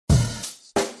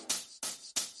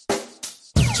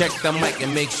Check the mic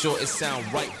and make sure it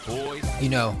sound right, boys. You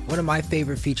know, one of my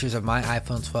favorite features of my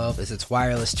iPhone 12 is its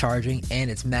wireless charging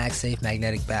and its MagSafe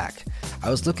magnetic back.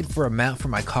 I was looking for a mount for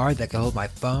my car that could hold my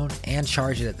phone and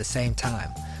charge it at the same time.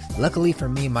 Luckily for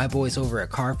me, my boys over at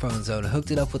Carphone Zone hooked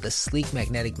it up with a sleek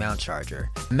magnetic mount charger.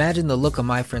 Imagine the look on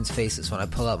my friends' faces when I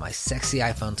pull out my sexy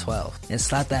iPhone 12 and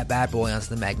slap that bad boy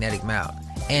onto the magnetic mount.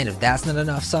 And if that's not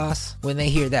enough sauce, when they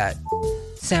hear that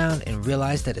sound and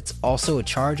realize that it's also a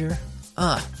charger,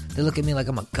 they look at me like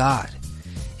I'm a god.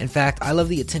 In fact, I love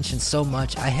the attention so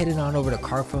much, I headed on over to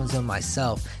Carphone Zone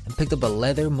myself and picked up a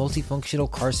leather multifunctional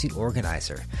car seat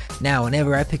organizer. Now,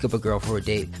 whenever I pick up a girl for a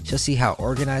date, she'll see how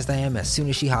organized I am as soon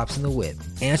as she hops in the whip.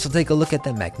 And she'll take a look at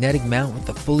the magnetic mount with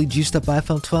the fully juiced up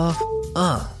iPhone 12.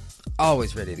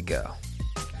 Always ready to go.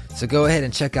 So go ahead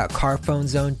and check out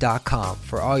carphonezone.com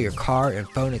for all your car and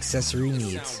phone accessory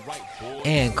needs.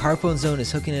 And Carphone Zone is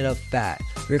hooking it up fat.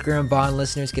 Ricker and Bond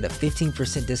listeners get a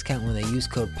 15% discount when they use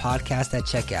code PODCAST at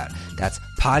checkout. That's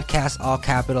PODCAST, all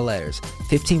capital letters.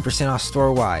 15% off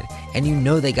store-wide. And you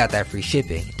know they got that free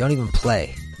shipping. Don't even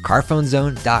play.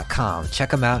 carphonezone.com.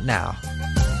 Check them out now.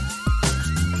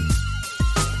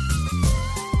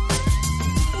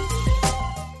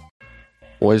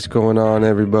 What's going on,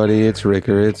 everybody? It's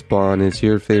Ricker, it's Bond, it's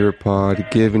your favorite pod,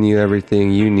 giving you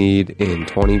everything you need in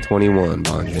 2021,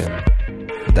 Bond Jam.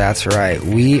 That's right.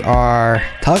 We are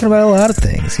talking about a lot of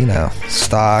things, you know,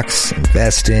 stocks,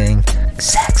 investing,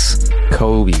 sex,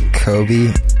 Kobe,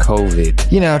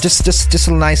 COVID. You know, just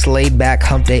a nice laid back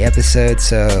hump day episode.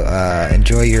 So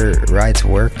enjoy your ride to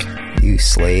work, you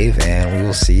slave, and we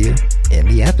will see you in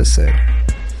the episode.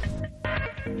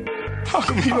 How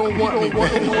come you don't want me,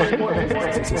 man? You know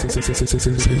that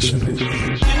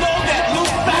new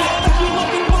style that you're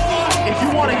looking for? If you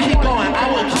want to keep going, I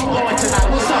will keep going tonight.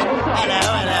 What's up?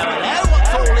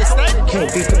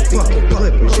 Can't beat the fucking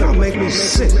Clippers. Y'all make me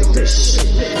sick of this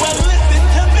shit. Well, listen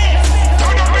to this.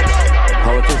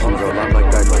 Politicians are a lot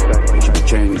like that. They should be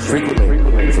changed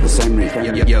frequently for the same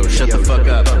reason. Yo, shut the fuck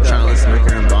up. I'm trying to listen to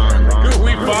Ricker and Bond. Dude,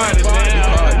 we find it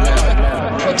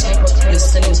now. Protect the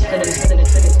city.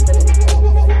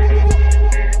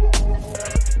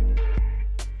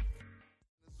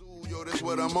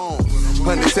 What I'm on.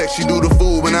 100 text, you do the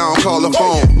fool when I don't call the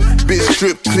phone. Bitch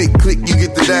strip, click, you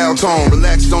get the dial tone.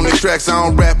 Relaxed on the tracks, I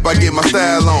don't rap, I get my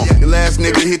style on. Your last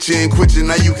nigga hit you and quit you,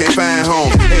 now you can't find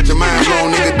home. Had your mind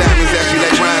blown, nigga, diamonds at you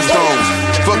like rhinestones.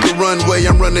 Fuck the runway,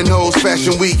 I'm running hoes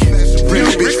fashion week.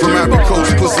 Rich bitch from out the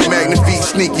coast, pussy magnifique,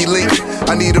 sneaky link.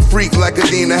 I need a freak like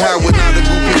Adina Howard, not a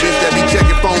goofy bitch that be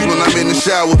checking phones when I'm in the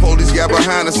shower. Police got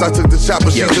behind us, I took the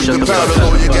chopper, she took the powder.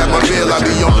 Lawyer got my bail, I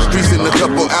be on the streets in a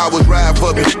couple hours, ride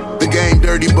for me. The game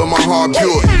dirty, but my heart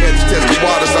pure. Had to test the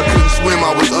waters, I couldn't swim,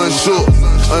 I was unsure.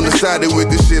 Undecided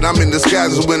with this shit, I'm in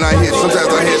disguises when I hit.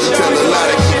 Sometimes I had to tell a lie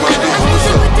to keep my bitch. What's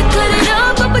up?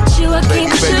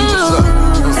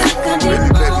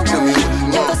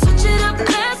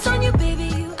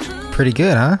 Pretty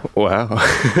good, huh? Wow.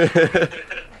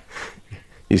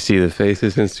 You see the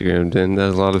faces? Instagram didn't.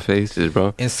 There's a lot of faces,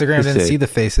 bro. Instagram didn't see the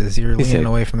faces. You were leaning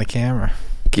away from the camera.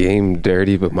 Game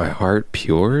dirty, but my heart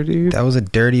pure, dude. That was a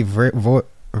dirty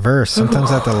verse.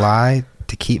 Sometimes I have to lie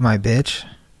to keep my bitch.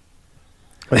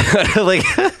 Like,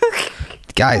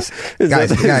 guys,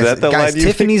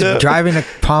 Tiffany's driving to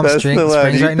Palm Springs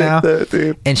right now,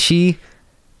 and she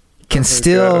can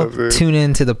still tune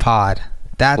into the pod.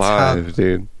 That's live, how,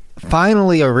 dude.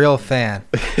 Finally a real fan.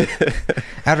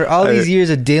 After all these years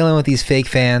of dealing with these fake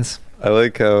fans. I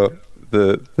like how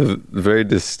the very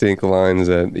distinct lines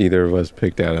that either of us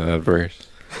picked out of that verse.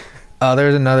 Oh,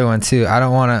 there's another one too. I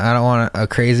don't want a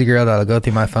crazy girl that'll go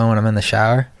through my phone when I'm in the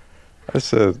shower. I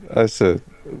said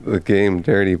the game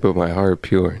dirty, but my heart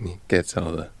pure, and he gets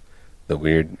all the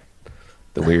weird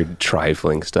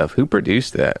trifling stuff. Who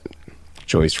produced that?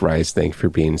 Joyce Rice. Thanks for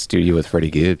being in studio with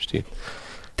Freddie Gibbs, dude.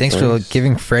 Thanks for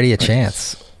giving Freddie a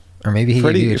chance, or maybe he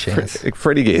gave you a chance.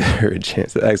 Freddie gave her a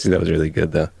chance. Actually, that was really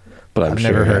good though. But I've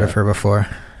never heard of her before.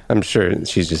 I'm sure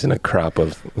she's just in a crop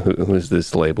of who's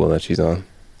this label that she's on.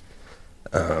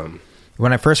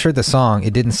 When I first heard the song,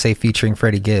 it didn't say featuring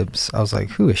Freddie Gibbs. I was like,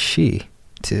 who is she?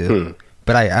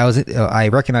 But I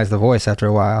recognized the voice after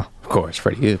a while. Of course,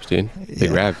 Freddie Gibbs, dude.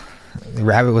 Big Rabbit.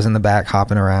 Rabbit was in the back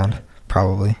hopping around,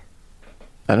 probably.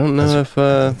 I don't know if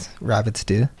rabbits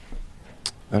do.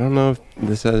 I don't know if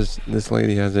this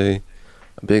lady has a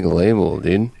big label,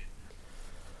 dude.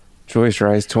 Joyce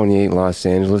Rice, 28, Los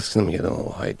Angeles. Let me get a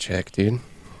little height check, dude.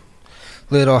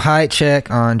 Little height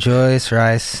check on Joyce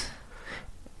Rice.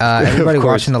 Everybody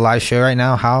watching the live show right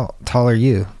now, how tall are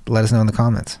you? Let us know in the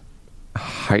comments.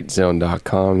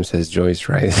 Heightzone.com says Joyce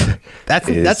Rice.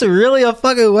 That's really a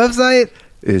fucking website?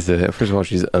 is first of all,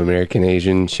 she's American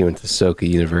Asian. She went to Soka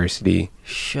University.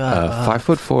 Shut up.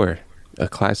 5'4", a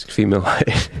classic female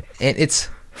height. And it's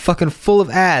fucking full of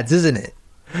ads, isn't it?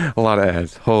 A lot of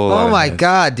ads. Lot Oh of my ads.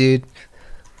 god, dude.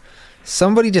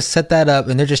 Somebody just set that up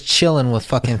and they're just chilling with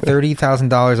fucking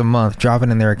 $30,000 a month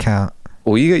dropping in their account.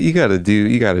 Well, you gotta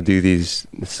do these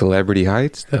celebrity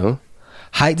heights though.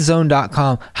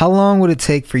 Heightzone.com. How long would it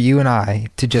take for you and I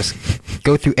to just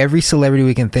go through every celebrity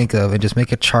we can think of and just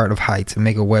make a chart of heights and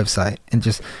make a website and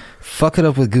just fuck it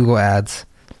up with Google ads?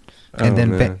 And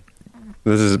then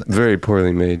this is very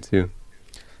poorly made too.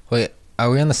 wait, are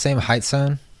we on the same height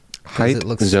zone? 'Cause it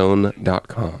looks-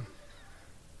 Heightzone.com.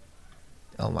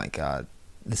 Oh my god,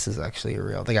 this is actually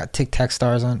real. They got TikTok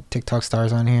stars on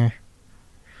here.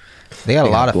 They got a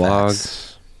lot of blogs.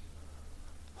 facts.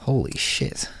 Holy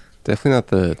shit. Definitely not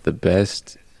the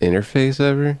best interface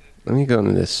ever. Let me go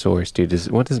into this source, dude.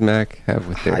 What does Mac have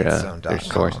with their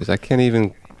sources? I can't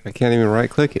even right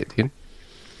click it, dude.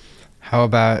 How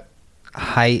about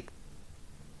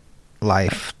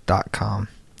heightlife.com?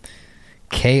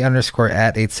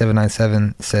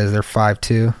 K_@8797 says they're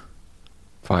 5'2".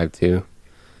 5'2".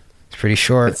 It's pretty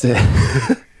short. That's it.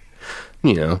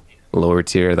 You know, lower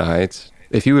tier of the heights.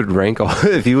 If you would rank all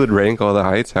the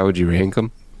heights, how would you rank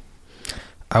them?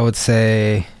 I would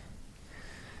say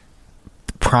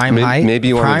prime height. Maybe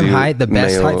you want prime to do height, the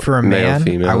best male, height for a male, man.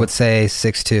 female. I would say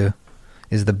 6'2"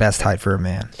 is the best height for a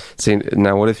man. See,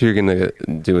 now what if you're gonna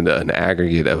do an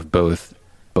aggregate of both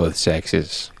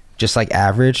sexes? Just like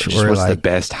average, Just or what's like the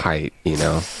best height? You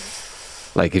know,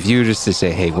 like if you were just to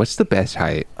say, "Hey, what's the best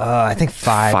height?" I think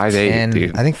 5'8",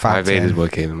 dude. I think 5'8" is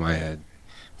what came in my head.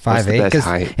 5'8", best because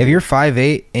height? if you're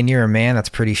 5'8" and you're a man, that's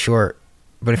pretty short.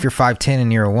 But if you're 5'10"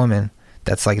 and you're a woman,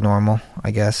 that's like normal,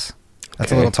 I guess.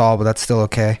 That's a little tall, but that's still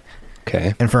okay.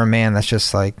 Okay. And for a man, that's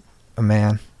just like a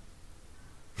man.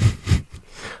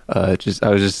 I was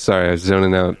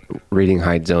zoning out reading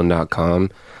heightzone.com,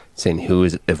 saying who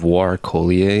is Ivoire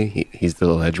Collier. He's the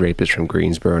alleged rapist from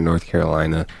Greensboro, North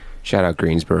Carolina. Shout out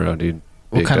Greensboro, dude.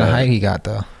 What kind of height he got,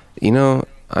 though? You know,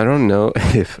 I don't know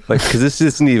if, like, because this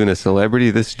isn't even a celebrity.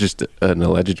 This is just an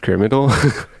alleged criminal.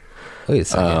 Wait a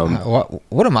second.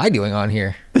 What am I doing on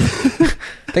here?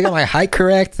 They got my height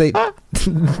correct. They know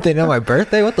my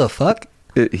birthday. What the fuck?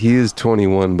 He is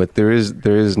 21, but there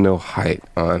is no height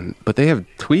on. But they have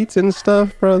tweets and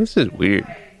stuff, bro. This is weird.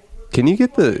 Can you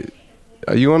get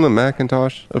are you on the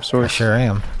Macintosh of source? I sure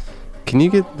am. Can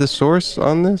you get the source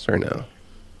on this or no?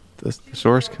 The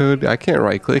source code? I can't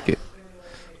right click it.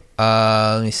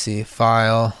 Let me see.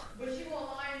 File.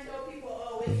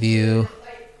 View.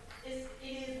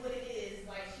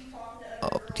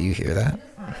 Oh, do you hear that?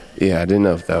 Yeah, I didn't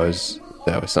know if that was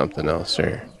something else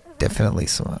or. Definitely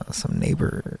some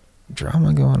neighbor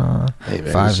drama going on. Hey,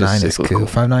 man, 5'9" is cool.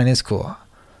 5'9" is cool.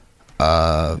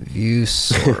 View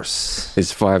source.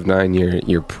 Is 5'9"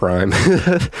 your prime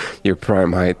your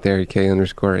prime height there?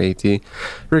 K_AT.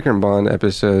 Rick and Bond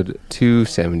episode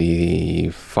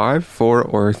 275, 4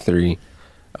 or 3.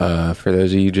 For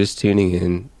those of you just tuning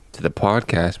in to the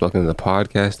podcast, welcome to the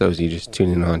podcast. Those of you just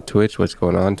tuning in on Twitch, what's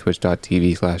going on?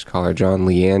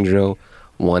 Twitch.tv/CollarJohn.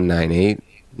 Leandro198,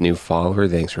 new follower.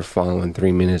 Thanks for following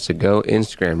 3 minutes ago.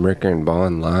 Instagram, Rick and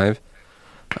Bond live.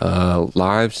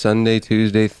 Live Sunday,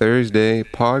 Tuesday, Thursday.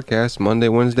 Podcast Monday,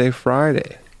 Wednesday,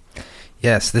 Friday.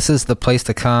 Yes, this is the place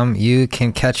to come. You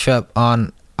can catch up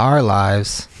on our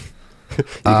lives. You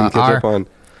can catch up on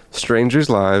strangers'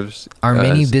 lives. Our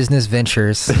many business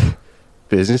ventures.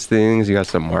 Business things. You got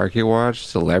some Market Watch,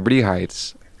 Celebrity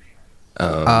Heights.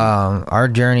 Our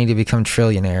journey to become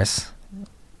trillionaires.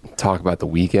 Talk about the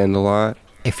weekend a lot.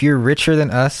 If you're richer than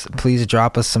us, please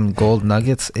drop us some gold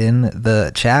nuggets in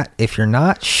the chat. If you're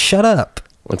not, shut up.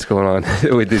 What's going on?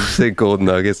 Wait, did you say gold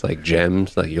nuggets, like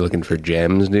gems? Like you're looking for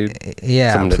gems, dude?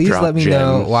 Yeah, Someone to please drop let me gems.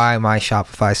 know why my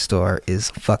Shopify store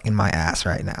is fucking my ass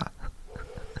right now.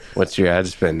 What's your ad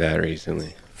spend at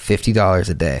recently? $50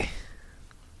 a day.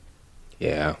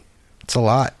 Yeah. It's a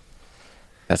lot.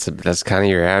 That's kind of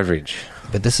your average.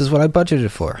 But this is what I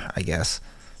budgeted for, I guess.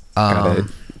 Gotta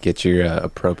get your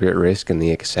appropriate risk and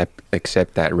the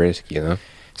accept that risk, you know?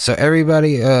 So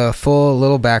everybody, full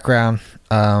little background.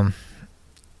 I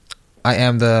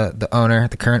am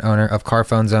the current owner of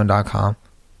carphonezone.com.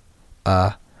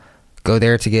 Go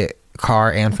there to get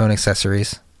car and phone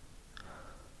accessories.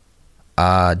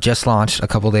 Just launched a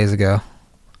couple days ago.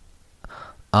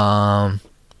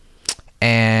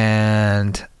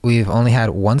 And we've only had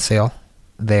one sale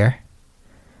there.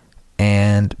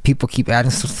 And people keep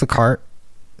adding stuff to the cart.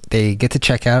 They get to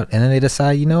checkout, and then they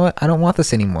decide, you know what? I don't want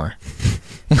this anymore.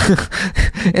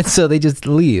 And so they just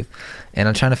leave. And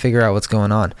I'm trying to figure out what's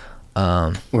going on.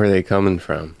 Where are they coming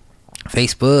from?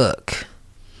 Facebook.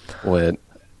 What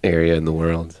area in the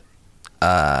world?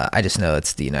 I just know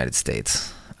it's the United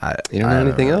States. You don't know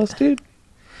anything else, dude?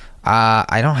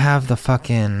 I don't have the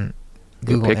fucking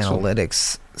Google Pixel.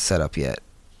 Analytics set up yet.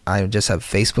 I just have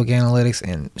Facebook Analytics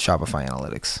and Shopify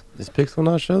Analytics. Does Pixel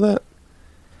not show that?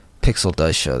 Pixel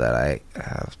does show that. I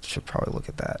should probably look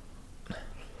at that.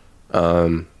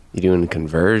 You doing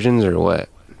conversions or what?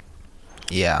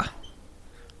 Yeah.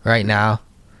 Right now,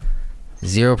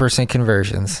 0%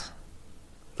 conversions.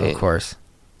 Dang. Of course.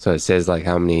 So it says like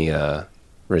how many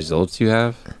results you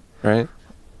have, right?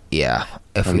 Yeah.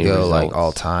 If How we many go like results?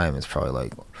 all time, it's probably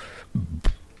like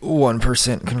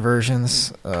 1%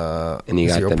 conversions. And you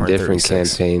got them different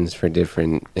 0.36. campaigns for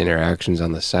different interactions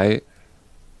on the site.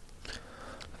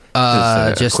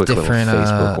 Just quick little different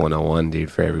Facebook 101,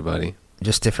 dude, for everybody.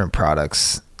 just different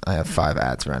products. I have 5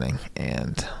 ads running,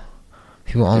 and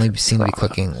people only seem to be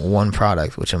clicking one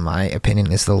product, which in my opinion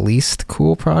is the least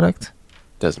cool product.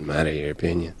 Doesn't matter your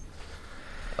opinion.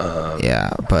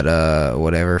 Yeah, but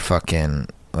whatever fucking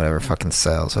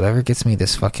sells, whatever gets me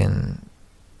this fucking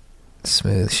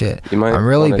smooth shit. You might I'm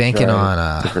really wanna banking try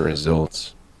on different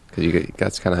results, because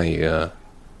that's kind of how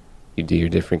you do your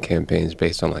different campaigns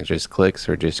based on like just clicks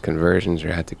or just conversions or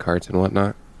add to carts and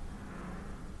whatnot.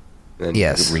 And then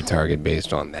Yes. you retarget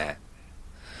based on that.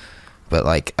 But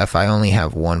like, if I only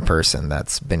have one person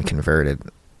that's been converted,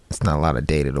 it's not a lot of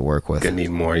data to work with. Gonna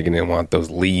need more. You're gonna want those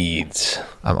leads.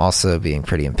 I'm also being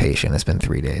pretty impatient. It's been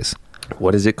 3 days.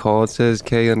 What is it called? It says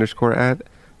K_at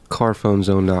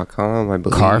carphonezone.com, I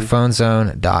believe.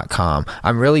 Carphonezone.com.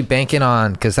 I'm really banking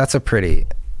on, because that's a pretty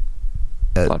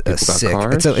A lot of people got sick.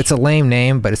 cars. It's a lame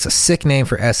name, but it's a sick name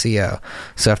for SEO.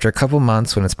 So after a couple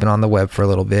months, when it's been on the web for a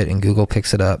little bit and Google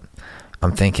picks it up,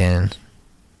 I'm thinking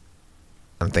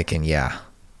yeah.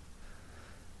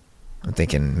 I'm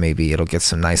thinking maybe it'll get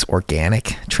some nice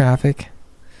organic traffic,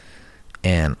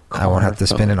 and I won't have to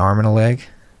spend an arm and a leg.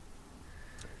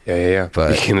 Yeah.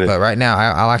 But right now,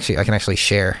 I can actually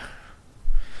share.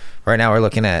 Right now, we're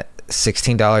looking at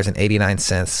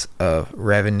 $16.89 of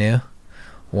revenue,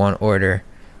 1 order,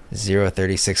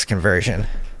 0.36 conversion.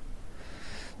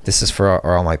 This is for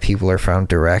all my people are from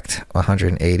direct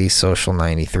 180, social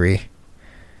 93,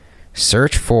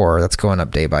 search 4. That's going up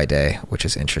day by day, which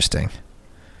is interesting.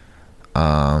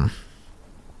 And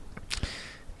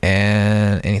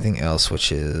anything else which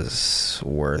is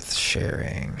worth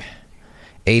sharing.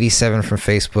 87 from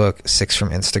Facebook, 6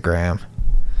 from Instagram.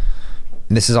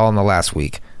 And this is all in the last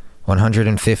week.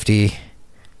 150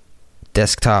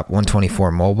 desktop, 124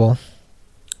 mobile.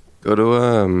 Go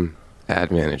to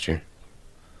Ad Manager.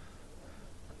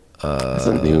 That's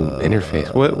a new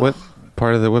interface. What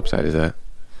part of the website is that?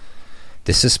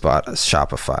 This is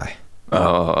Shopify.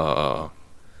 Oh,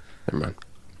 never mind.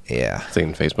 Yeah. It's like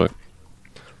in Facebook.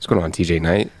 What's going on, TJ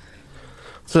Knight?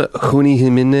 What's up, Juni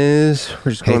Jimenez?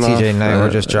 We're just Hey, going TJ off, Knight,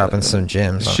 we're just dropping some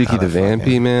gems. on Shiki how the to fucking-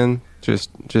 Vampy, man. Just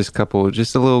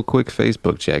a little quick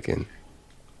Facebook check-in.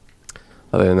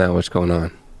 Other than that, what's going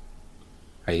on?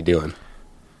 How you doing?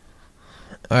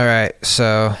 All right,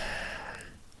 so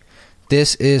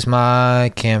this is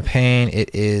my campaign.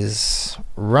 It is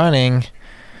running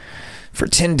for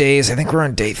 10 days. I think we're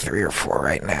on day 3 or 4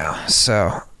 right now.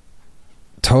 So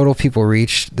total people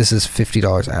reached, this is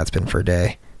 $50 ad spend per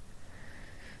day.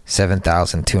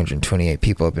 7,228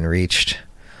 people have been reached.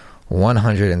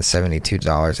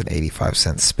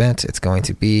 $172.85 spent. It's going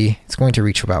to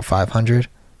reach about 500.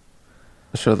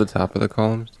 Show the top of the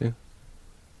columns too.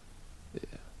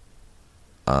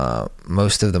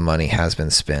 Most of the money has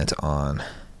been spent on,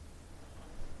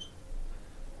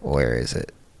 where is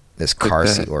it? This car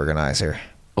seat organizer.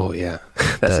 Oh yeah,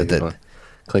 that's a good one.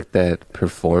 Click that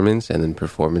performance and then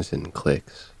performance in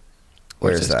clicks.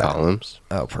 Where's that? Columns.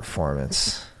 Oh,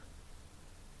 performance.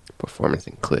 Performance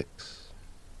in clicks.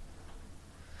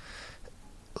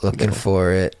 Looking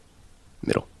for it.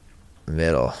 Middle.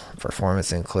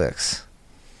 Performance in clicks.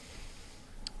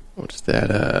 What's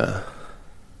that?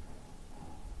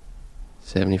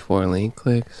 74 link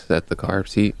clicks. Is that the carb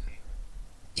seat?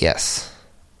 Yes.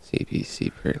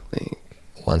 CPC per link.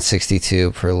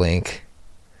 162 per link.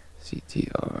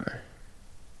 CTR.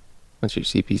 What's your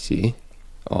CPC?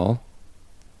 All?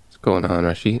 What's going on,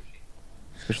 Rashid?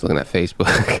 Just looking at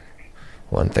Facebook.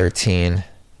 113.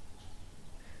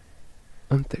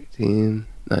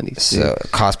 113.96. So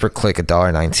cost per click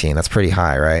 $1.19. That's pretty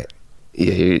high, right?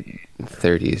 Yeah,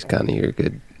 30 is kind of your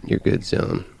good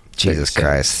zone. Jesus 37.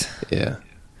 Christ. Yeah.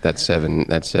 That 7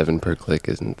 per click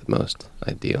isn't the most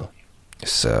ideal.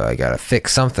 So I gotta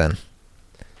fix something.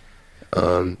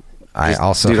 I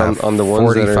also dude, have on the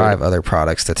ones 45 other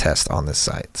products to test on this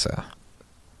site. So,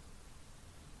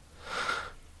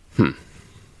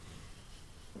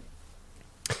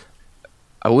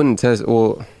 I wouldn't test.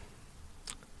 Well,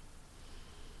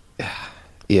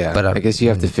 yeah, but I guess you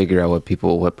have to figure out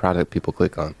what product people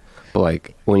click on. But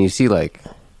like when you see like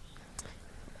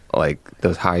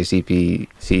those high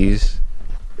CPCs,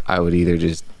 I would either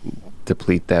just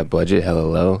deplete that budget hella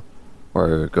low,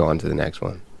 or go on to the next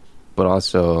one. But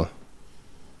also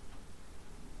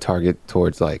target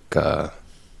towards like probably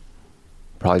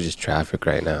just traffic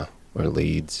right now or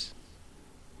leads,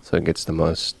 so it gets the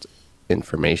most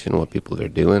information what people are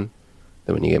doing.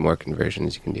 Then when you get more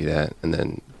conversions, you can do that, and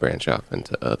then branch off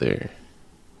into other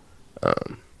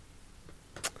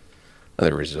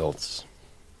results.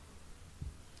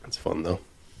 It's fun though.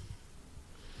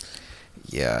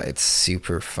 yeah, it's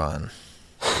super fun.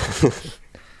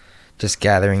 Just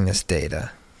gathering this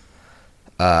data.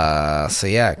 So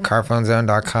yeah,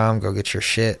 carphonezone.com. Go get your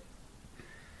shit.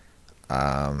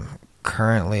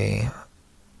 Currently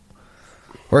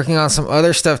working on some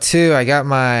other stuff too. I got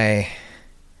my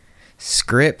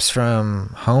scripts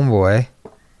from Homeboy.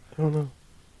 I don't know.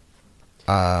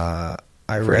 I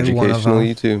For read one of them.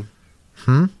 educational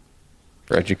YouTube.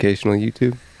 For educational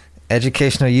YouTube.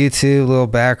 Educational YouTube, little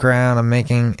background. I'm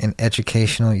making an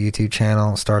educational YouTube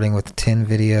channel starting with 10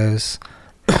 videos.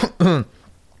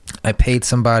 I paid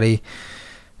somebody.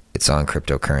 It's on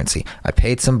cryptocurrency. I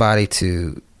paid somebody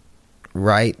to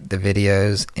write the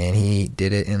videos, and he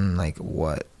did it in like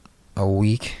a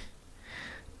week.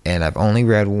 And I've only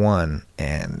read one,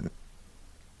 and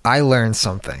I learned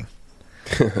something.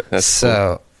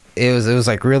 So cool. It was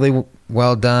like really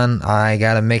well done. I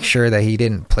got to make sure that he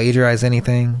didn't plagiarize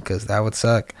anything, because that would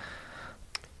suck.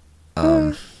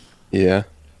 Yeah.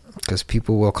 Because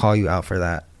people will call you out for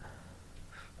that.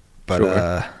 But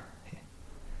sure.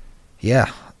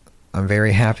 Yeah, I'm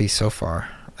very happy so far.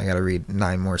 I got to read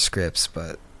 9 more scripts,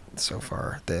 but so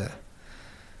far the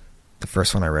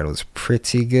first one I read was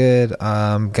pretty good.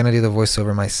 I'm gonna do the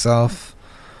voiceover myself.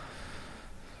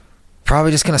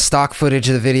 Probably just gonna stock footage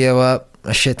of the video up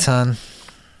a shit ton.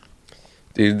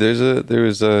 Dude,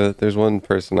 there's one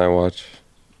person I watch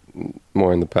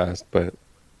more in the past, but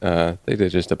they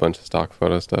did just a bunch of stock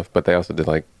photo stuff, but they also did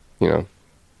like,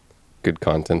 good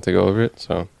content to go over it.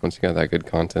 So once you got that good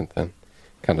content, then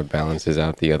kind of balances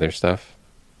out the other stuff.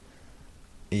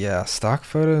 Yeah, stock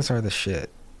photos are the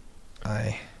shit.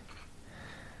 I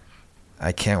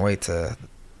can't wait to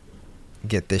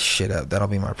get this shit up. That'll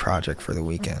be my project for the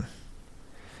weekend.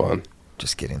 Fun.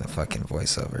 Just getting the fucking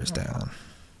voiceovers down.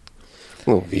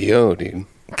 Little VO, dude.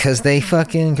 Because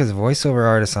voiceover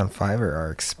artists on Fiverr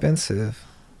are expensive.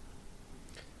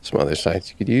 Some other sites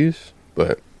you could use,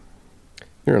 but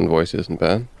your own voice isn't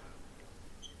bad.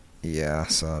 Yeah,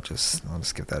 so I'll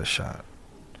just give that a shot.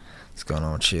 What's going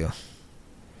on with you?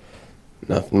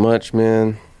 Nothing much,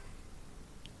 man.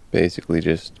 Basically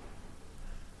just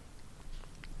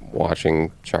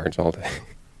watching charts all day.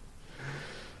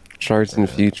 Charts and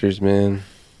futures, man.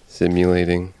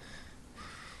 Simulating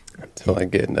until I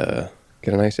get a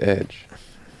nice edge.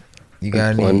 You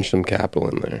got any plunge some capital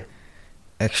in there?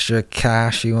 Extra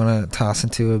cash you want to toss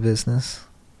into a business?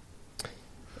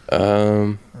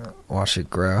 Watch it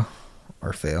grow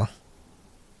or fail?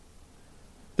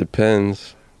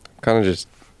 Depends. I'm kind of just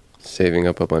saving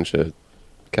up a bunch of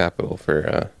capital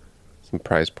for some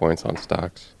price points on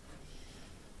stocks.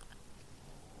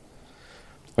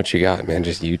 What you got, man?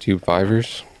 Just YouTube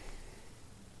Fivers?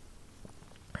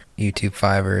 YouTube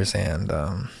Fivers and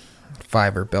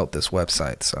Fiverr built this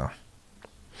website, so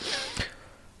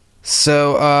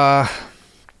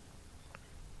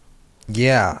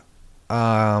yeah.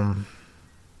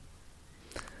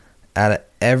 Out of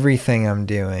everything I'm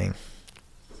doing,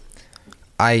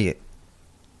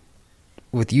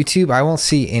 with YouTube, I won't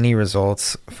see any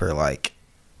results for like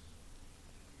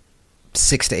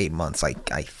 6 to 8 months, I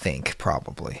think,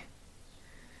 probably.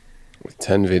 With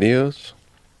 10 videos?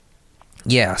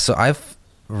 Yeah, so I've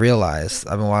realized,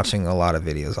 I've been watching a lot of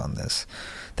videos on this,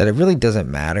 that it really doesn't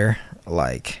matter,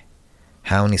 like,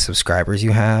 how many subscribers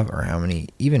you have or how many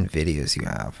even videos you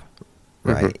have,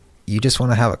 right? Mm-hmm. You just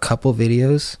want to have a couple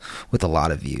videos with a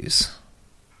lot of views.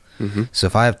 Mm-hmm. So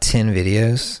if I have 10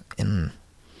 videos in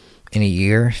a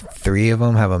year, 3 of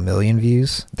them have 1 million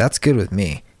views, that's good with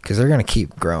me, because they're going to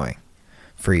keep growing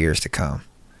for years to come.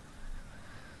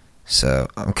 So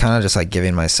I'm kind of just like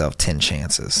giving myself 10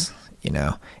 chances, and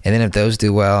then if those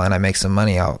do well and I make some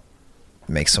money, I'll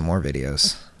make some more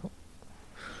videos.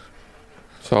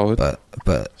 Solid. But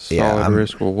solid, yeah,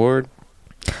 risk reward.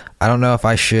 I don't know if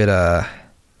I should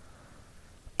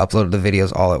upload the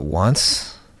videos all at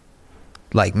once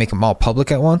like make them all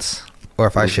public at once, or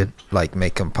if I should like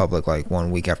make them public like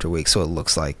 1 week after week, so it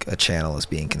looks like a channel is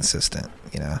being consistent,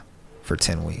 you know, for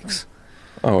 10 weeks.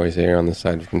 Always err on the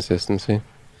side of consistency.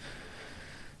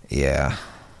 Yeah.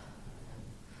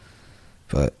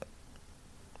 But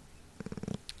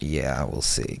yeah, we'll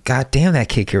see. God damn, that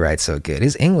kid can write so good.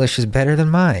 His English is better than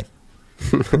mine.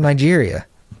 From Nigeria.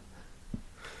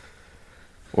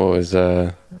 What was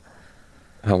how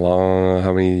long?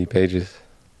 How many pages?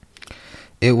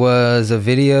 It was a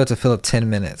video to fill up 10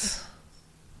 minutes.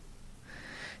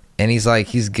 And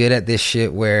he's good at this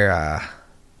shit where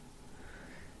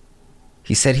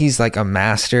he said he's like a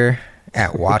master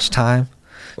at watch time.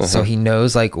 So he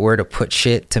knows like where to put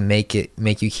shit to make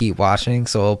you keep watching.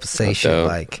 So he'll say shit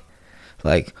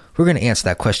like we're gonna answer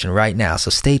that question right now, so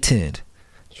stay tuned.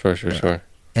 Sure.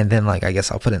 And then like I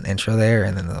guess I'll put an intro there,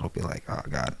 and then it'll be like, oh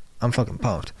god, I'm fucking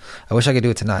pumped. I wish I could do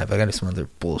it tonight, but I gotta do some other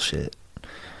bullshit.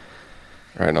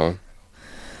 Right on.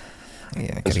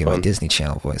 Yeah, I gotta get my Disney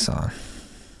Channel voice on.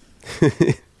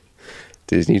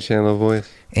 Disney Channel voice.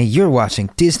 And you're watching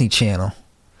Disney Channel.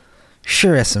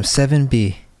 Sure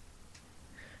SM7B.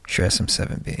 Shure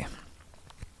SM7B.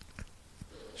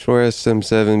 Shure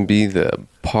SM7B, the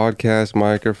podcast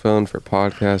microphone for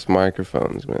podcast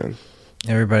microphones, man.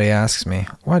 Everybody asks me,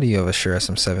 why do you have a Shure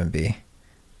SM7B?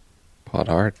 Pod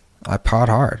hard. I pod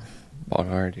hard. Pod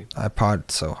hard, dude. I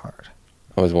pod so hard.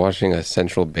 I was watching a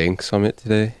central bank summit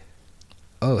today.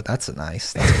 Oh, that's a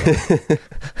nice.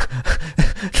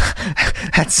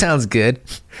 That sounds good.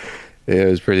 Yeah, it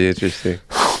was pretty interesting.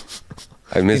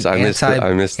 I missed the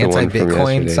one from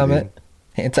yesterday. Summit,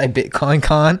 dude. Anti-Bitcoin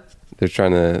con. They're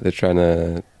trying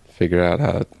to figure out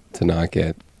how to not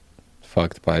get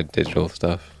fucked by digital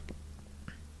stuff.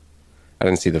 I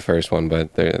didn't see the first one,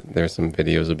 but there's some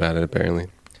videos about it apparently.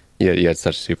 Yeah, you had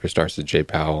such superstars as Jay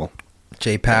Powell.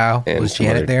 Jay Powell, was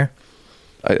Janet there?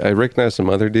 I recognized some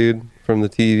other dude from the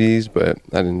TVs, but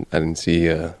I didn't see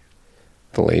the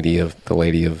lady of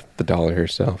the dollar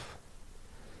herself.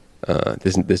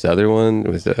 This other one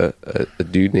was a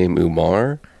dude named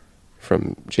Umar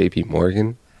from JP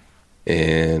Morgan,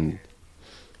 and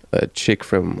a chick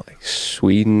from like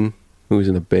Sweden who was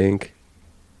in a bank,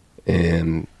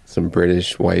 and some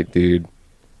British white dude,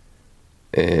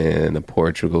 and a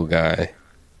Portugal guy,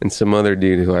 and some other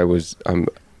dude who I'm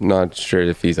not sure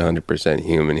if he's 100%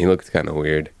 human. He looked kind of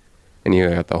weird, and you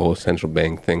got the whole central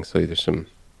bank thing, so there's some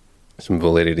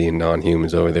validity in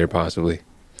non-humans over there possibly.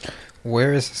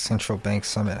 Where is the Central Bank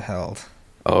Summit held?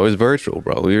 Oh, it was virtual,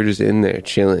 bro. We were just in there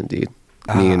chilling, dude.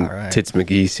 Me and right. Tits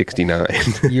McGee 69.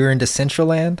 You were into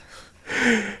Centraland?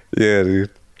 Yeah,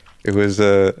 dude. It was,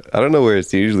 I don't know where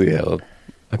it's usually held.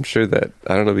 I'm sure that,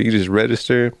 I don't know, but you just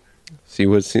register, see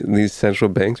what these central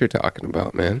banks are talking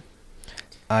about, man.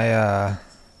 I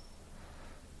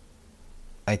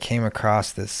came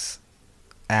across this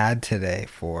ad today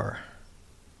for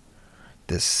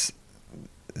this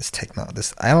technology.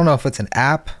 I don't know if it's an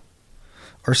app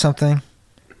or something,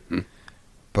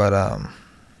 but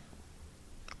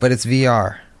it's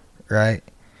VR, right?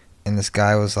 And this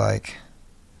guy was like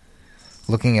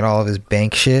looking at all of his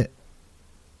bank shit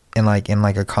in like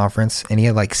a conference, and he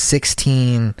had like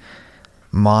 16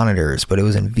 monitors, but it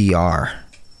was in VR.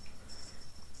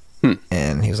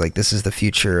 And he was like, this is the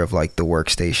future of like the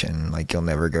workstation. Like you'll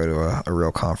never go to a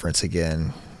real conference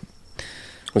again.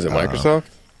 Was it Microsoft?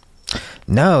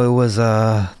 No, it was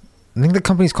I think the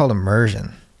company's called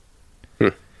Immersion.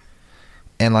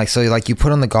 And like, so like you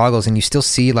put on the goggles and you still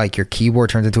see like your keyboard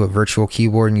turns into a virtual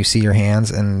keyboard, and you see your hands,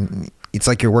 and it's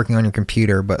like you're working on your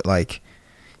computer, but like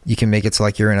you can make it so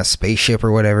like you're in a spaceship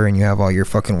or whatever, and you have all your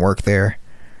fucking work there.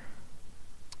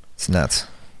 It's nuts.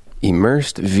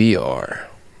 Immersed VR.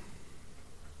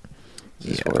 Is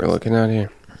this what we're looking at here?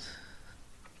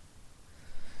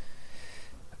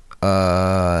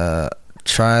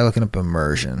 Try looking up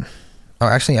Immersion. Oh,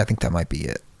 actually, I think that might be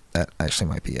it. That actually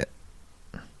might be it.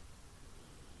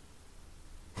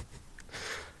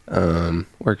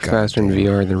 Work faster in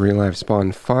VR than real life.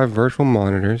 Spawn 5 virtual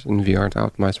monitors in VR to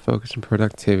optimize focus and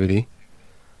productivity.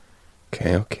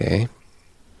 Okay.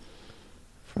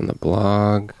 From the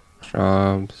blog,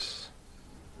 jobs,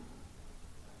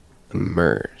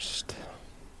 immersed.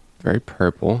 Very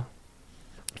purple.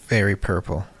 Very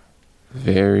purple.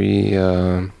 Very,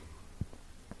 damn,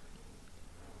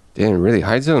 really,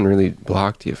 HideZone really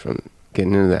blocked you from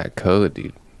getting into that code,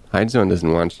 dude. HideZone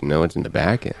doesn't want you to know what's in the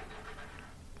back end.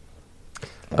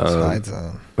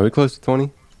 HideZone. Are we close to 20?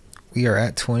 We are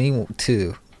at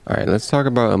 22. All right, let's talk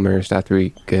about immersed after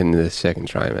we get into the second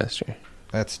trimester.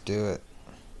 Let's do it.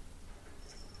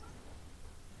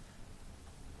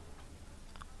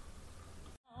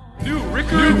 New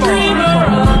Ricker and Bond.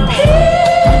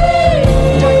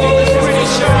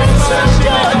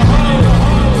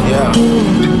 Yeah.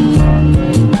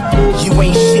 You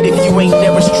ain't shit if you ain't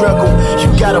never struggled. You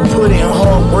gotta put in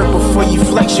hard work before you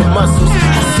flex your muscles. I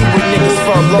see where niggas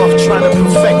fall off trying to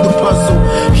perfect the puzzle.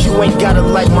 You ain't gotta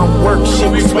like my work,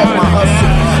 shit, respect my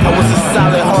hustle. I was a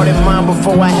solid hearted mind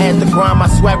before I had to grind. My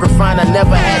swag refined, I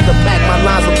never had to pack my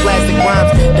lines with plastic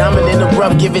rhymes. Diamond in the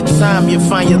rough, give it time, you'll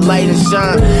find your light and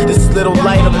shine. This little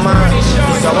light of mine,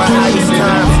 these are our highest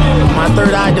times. My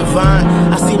third eye divine,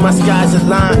 I see my skies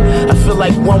align. I feel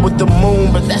like one with the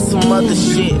moon, but that's some other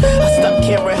shit. I stopped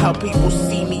caring how people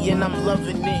see me and I'm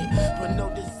loving it, but no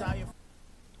desire.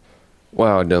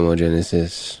 Wow, Domo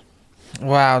Genesis.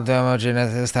 Wow, Domo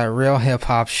Genesis, that real hip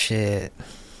hop shit.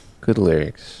 Good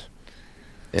lyrics.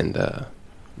 And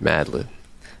Madlib.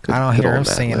 I don't hear him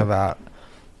singing about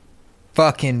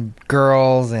fucking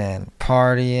girls and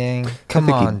partying.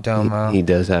 Come on, Domo. He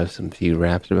does have some few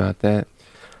raps about that.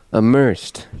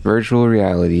 Immersed. Virtual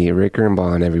reality. Ricker and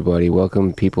Bond, everybody.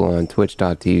 Welcome people on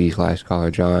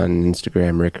twitch.tv/CallerJohn,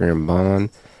 Instagram Ricker and Bond.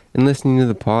 And listening to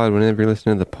the pod, whenever you're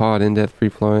listening to the pod, in-depth,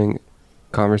 free-flowing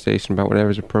conversation about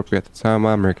whatever's appropriate at the time.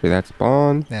 I'm Ricker. That's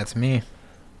Bond. That's me.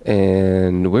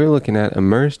 And we're looking at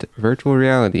immersed virtual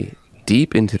reality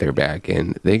deep into their back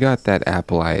end. They got that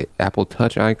Apple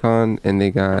Touch icon, and they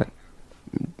got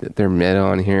their Meta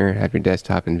on here. Have your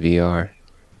desktop in VR.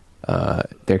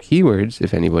 Their keywords,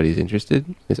 if anybody's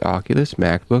interested, is Oculus,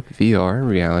 MacBook, VR,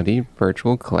 reality,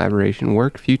 virtual, collaboration,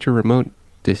 work, future, remote,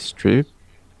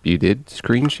 distributed,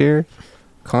 screen share,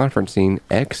 conferencing,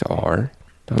 XR.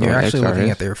 You're actually looking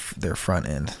at their front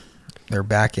end. Their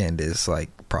back end is like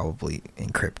probably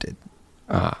encrypted.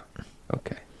 Ah,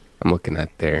 okay. I'm looking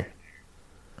at their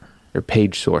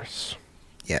page source.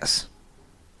 Yes.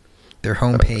 Their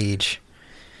homepage,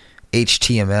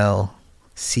 HTML,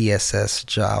 CSS,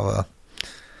 Java,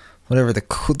 whatever the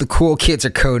cool kids are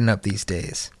coding up these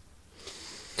days.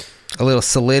 A little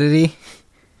Solidity,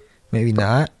 maybe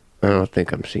not. I don't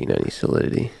think I'm seeing any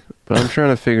Solidity, but I'm trying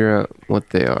to figure out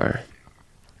what they are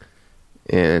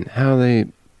and how they.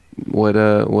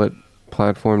 What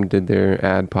platform did their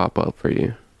ad pop up for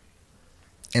you?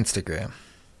 Instagram.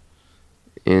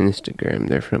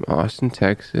 They're from Austin,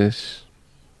 Texas.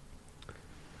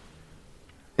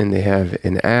 And they have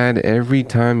an ad every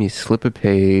time you slip a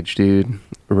page, dude.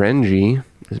 Renji,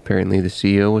 apparently the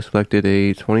CEO, was selected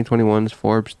a 2021's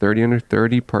Forbes 30 Under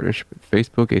 30 partnership with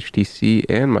Facebook, HTC,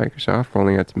 and Microsoft,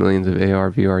 rolling out to millions of AR,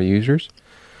 VR users.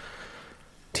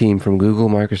 Team from Google,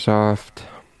 Microsoft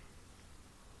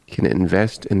can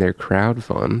invest in their crowd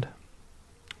fund,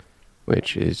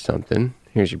 which is something.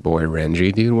 Here's your boy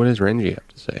Renji, dude. What does Renji have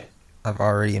to say? I've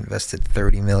already invested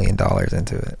 $30 million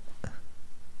into it.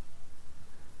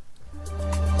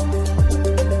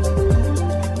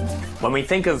 When we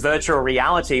think of virtual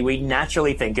reality, we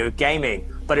naturally think of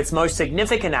gaming, but its most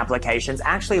significant applications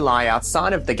actually lie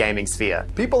outside of the gaming sphere.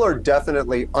 People are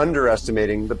definitely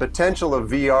underestimating the potential of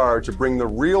VR to bring the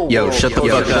real world shut the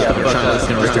fuck up. I'm trying to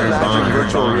listen to Ricker and Bond.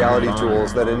 Virtual reality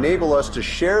tools that enable us to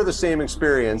share the same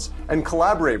experience and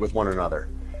collaborate with one another.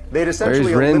 They'd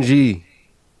essentially Renji?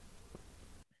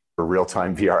 For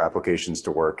real-time VR applications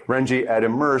to work. Renji, at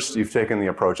Immersed, you've taken the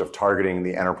approach of targeting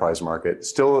the enterprise market,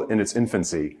 still in its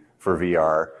infancy for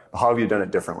VR. How have you done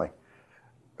it differently?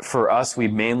 For us, we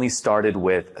mainly started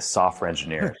with software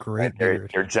engineers.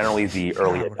 They're generally the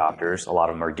early adopters. A lot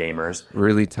of them are gamers.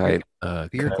 Really tight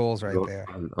beard goals right there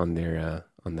on their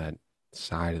on that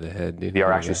side of the head, dude. They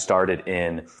are actually started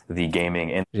in the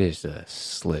gaming and just a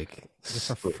slick, just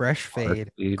a fresh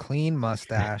fade, clean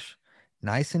mustache,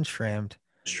 nice and trimmed.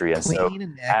 And so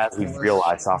as we've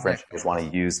realized software engineers want to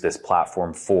use this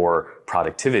platform for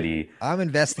productivity, I'm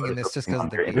investing in this just because of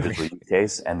their individual use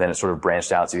case, and then it sort of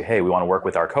branched out to, hey, we want to work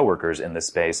with our coworkers in this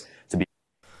space to be.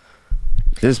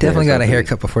 This definitely got a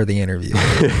haircut before the interview.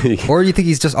 Or do you think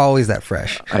he's just always that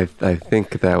fresh? I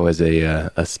think that was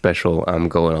a special. I'm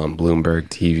going on Bloomberg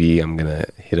TV. I'm gonna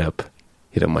hit up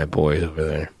my boys over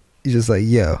there. He's just like,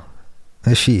 yo,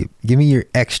 Hashib, give me your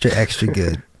extra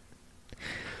good.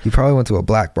 You probably went to a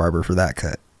black barber for that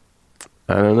cut.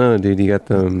 I don't know, dude. You got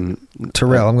them.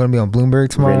 Terrell, I'm going to be on Bloomberg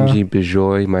tomorrow. Renji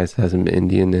Bijoy might have some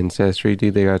Indian ancestry,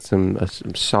 dude. They got some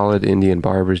solid Indian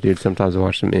barbers, dude. Sometimes I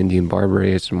watch some Indian barber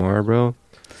ASMR, bro.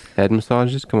 Head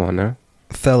massages. Come on now.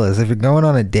 Fellas, if you're going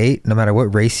on a date, no matter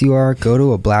what race you are, go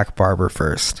to a black barber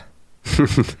first.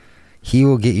 He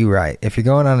will get you right. If you're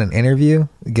going on an interview,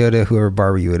 go to whoever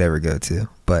barber you would ever go to.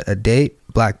 But a date,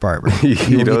 black barber.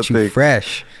 He will get you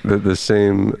fresh. The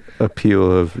same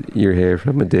appeal of your hair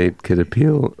from a date could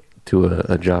appeal to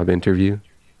a job interview?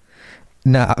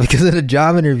 Nah, because in a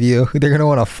job interview, they're gonna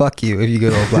want to fuck you if you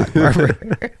go to a black barber.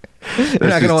 They're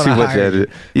not gonna want to hire you.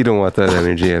 You don't want that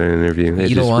energy at an interview. It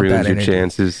just ruins your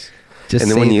chances. Just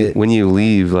and then when you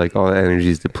leave, like all that energy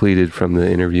is depleted from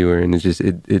the interviewer, and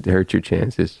it hurts your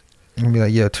chances. And be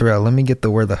like, yo, Terrell, let me get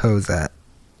where the hose at,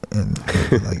 and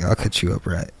like I'll cut you up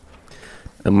right.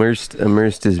 Immersed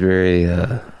is very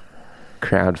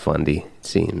crowdfundy, it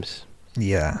seems.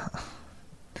 Yeah.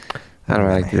 How do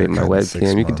I activate my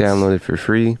webcam? You can download it for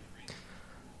free.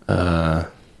 I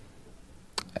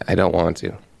don't want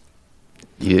to.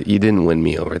 You didn't win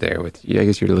me over there with. I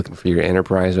guess you're looking for your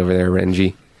enterprise over there,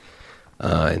 Renji.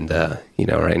 And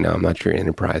right now I'm not your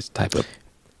enterprise type of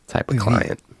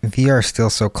client. VR is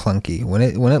still so clunky. When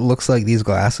it looks like these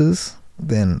glasses,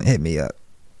 then hit me up.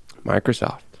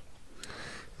 Microsoft,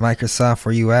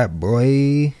 where you at,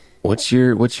 boy? What's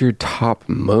your top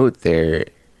moat there?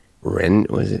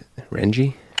 Was it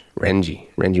Renji?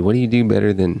 Renji, what do you do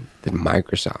better than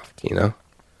Microsoft, you know?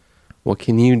 What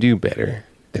can you do better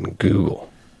than Google?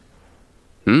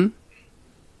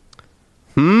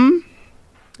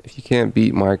 If you can't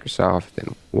beat Microsoft,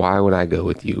 then why would I go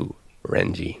with you,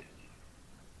 Renji?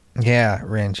 Yeah,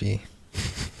 Renji.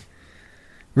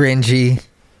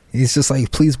 He's just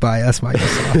like, please buy us,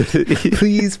 Microsoft.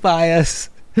 Please buy us.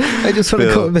 I just want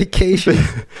to go on vacation.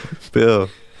 Bill,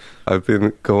 I've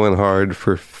been going hard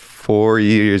for 4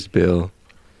 years, Bill,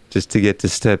 just to get to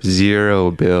step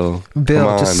 0, Bill.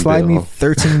 Bill, just slide me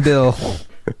 13 Bill.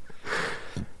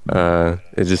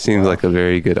 It just seems like a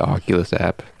very good Oculus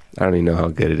app. I don't even know how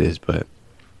good it is, but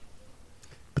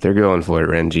they're going for it,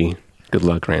 Renji. Good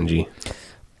luck, Renji.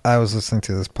 I was listening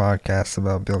to this podcast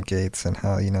about Bill Gates and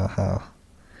how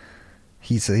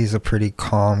he's a pretty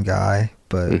calm guy,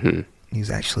 but he's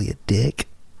actually a dick.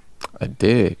 A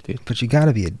dick, dude. But you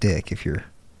gotta be a dick if you're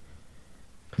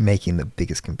making the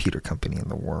biggest computer company in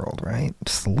the world, right?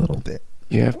 Just a little bit.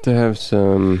 You have to have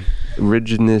some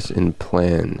rigidness in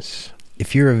plans.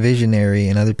 If you're a visionary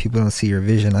and other people don't see your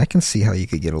vision, I can see how you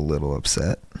could get a little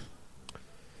upset.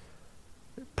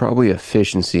 Probably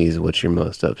efficiency is what you're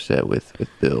most upset with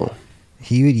Bill.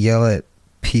 He would yell at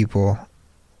people,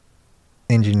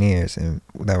 engineers,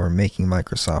 that were making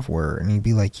Microsoft Word, and he'd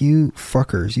be like, you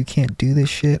fuckers, you can't do this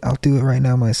shit. I'll do it right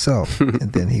now myself.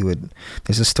 And then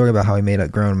there's a story about how he made a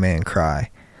grown man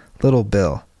cry. Little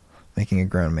Bill making a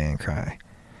grown man cry.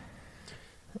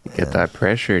 Get that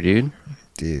pressure, dude.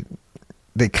 Dude.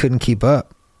 They couldn't keep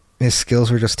up. His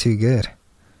skills were just too good.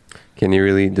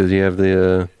 Does he have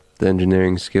the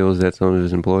engineering skills that some of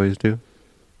his employees do?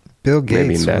 Bill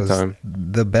Gates was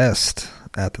the best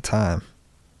at the time.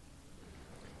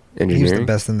 Engineering? He was the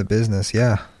best in the business,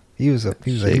 yeah. He was a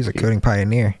coding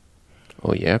pioneer.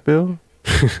 Oh yeah, Bill?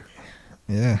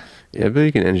 Yeah. Yeah, Bill,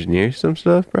 you can engineer some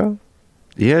stuff, bro.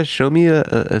 Yeah, show me a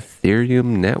Ethereum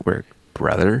network,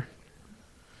 brother.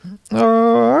 I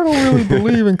don't really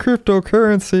believe in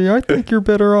cryptocurrency. I think you're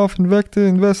better off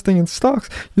investing in stocks.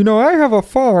 I have a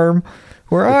farm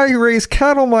where I raise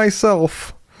cattle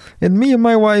myself. And me and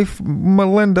my wife,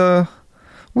 Melinda,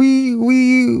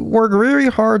 we work very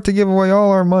hard to give away all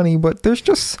our money, but there's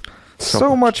just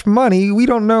so much money. We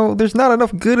don't know. There's not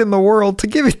enough good in the world to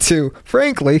give it to,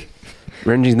 frankly.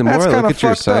 Renji, the more I look at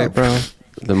your site, bro,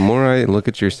 the more I look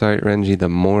at your site, Renji, the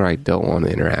more I don't want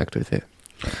to interact with it.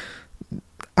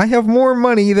 I have more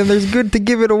money than there's good to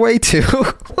give it away to.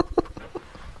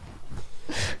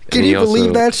 Can you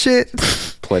believe that shit?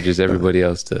 Pledges everybody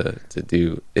else to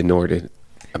do inordinate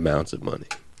amounts of money.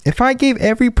 If I gave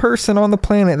every person on the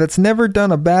planet that's never done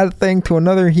a bad thing to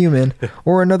another human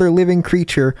or another living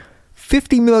creature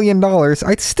 $50 million,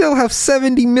 I'd still have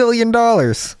 $70 million.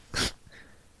 Is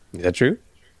that true?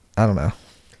 I don't know.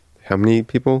 How many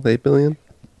people? 8 billion?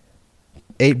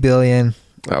 8 billion.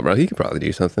 Oh, bro, he could probably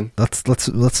do something.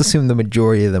 Let's assume the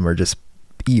majority of them are just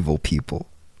evil people.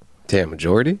 Damn,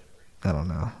 majority? I don't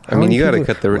know. I mean, you got to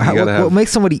cut the. What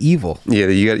makes somebody evil? Yeah,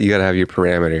 you got to have your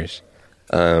parameters.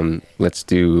 Let's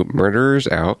do murderers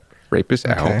out, rapists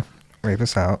out.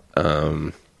 Rapists out.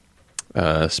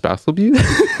 Spousal abuse.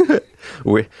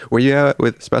 where you at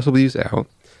with spousal abuse out?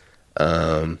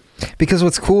 Because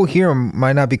what's cool here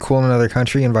might not be cool in another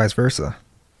country, and vice versa.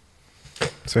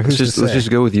 So let's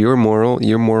just go with your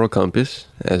moral compass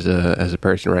as a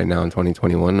person right now in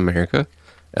 2021 America,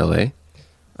 LA.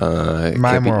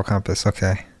 My moral compass,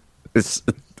 okay.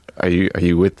 Are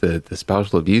you with the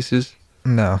spousal abuses?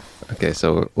 No. Okay,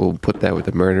 so we'll put that with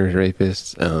the murderers,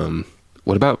 rapists.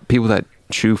 What about people that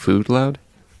chew food loud?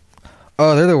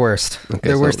 Oh, they're the worst. Okay,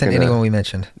 they're worse than anyone we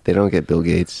mentioned. They don't get Bill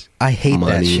Gates. I hate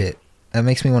that shit. That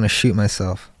makes me want to shoot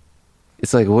myself.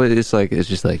 It's like what? It's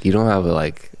just like you don't have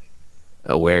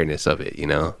awareness of it, you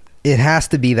know. It has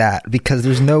to be that, because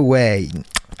there's no way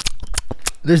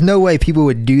people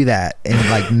would do that and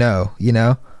like no, you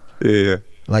know? Yeah.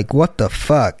 Like what the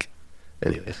fuck?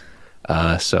 Anyways,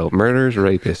 so murderers,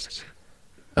 rapists,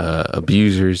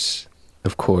 abusers,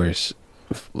 of course,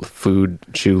 food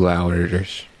chew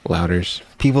louders.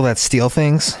 People that steal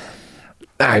things.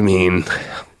 I mean,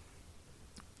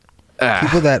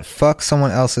 people that fuck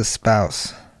someone else's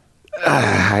spouse.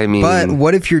 I mean, but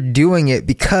what if you're doing it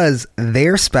because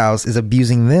their spouse is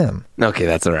abusing them? Okay,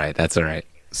 that's all right.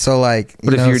 So like,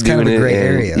 but if you're it's doing kind of a gray it,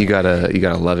 area. you got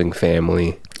a loving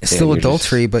family. It's still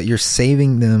adultery, but you're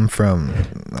saving them from,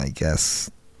 I guess,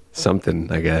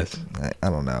 something. I guess I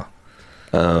don't know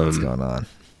what's going on.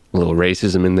 A little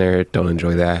racism in there. Don't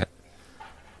enjoy that.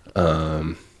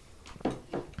 I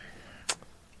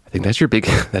think that's your big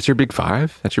 5. That's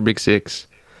your big 6.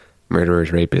 Murderers,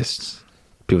 rapists,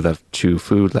 people that chew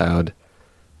food loud,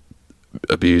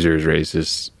 abusers,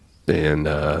 racists, and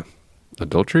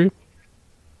adultery.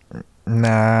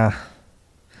 Nah.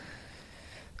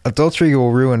 Adultery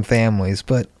will ruin families,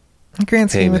 but in the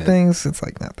grand scheme of things, it's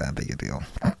like not that big a deal.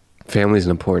 Family's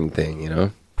an important thing, you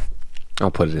know? I'll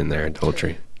put it in there,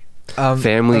 adultery.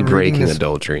 Family breaking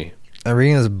adultery. I'm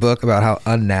reading this book about how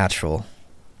unnatural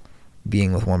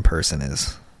being with one person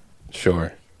is.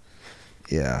 Sure.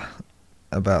 Yeah.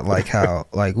 About like how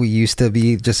like we used to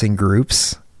be just in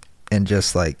groups and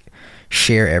just like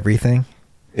share everything.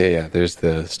 Yeah. There's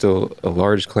still a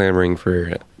large clamoring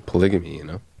for polygamy, you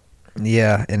know?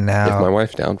 Yeah, and now if my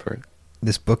wife's down for it.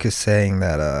 This book is saying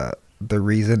that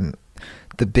the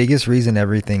biggest reason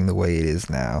everything the way it is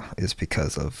now is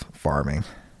because of farming.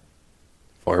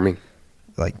 Farming?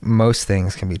 Like most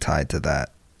things can be tied to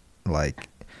that. Like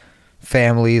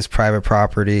families, private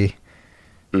property,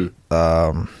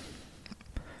 future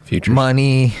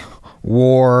money,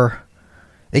 war.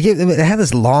 It had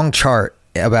this long chart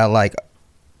about like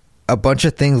a bunch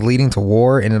of things leading to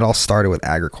war, and it all started with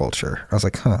agriculture. I was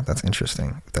like, that's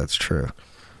interesting. That's true.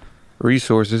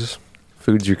 Resources.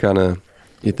 Food's your kind of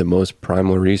the most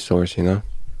primal resource, you know?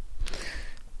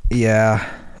 Yeah.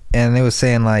 And it was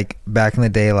saying like back in the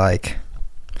day, like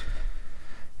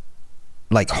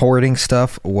hoarding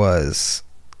stuff was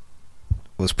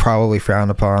probably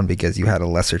frowned upon because you had a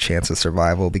lesser chance of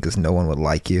survival because no one would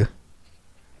like you.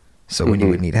 So when you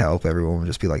would need help, everyone would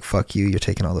just be like, fuck you, you're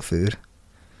taking all the food.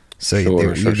 So you'd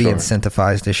be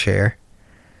incentivized to share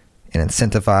and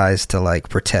incentivized to like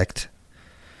protect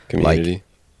community. Like,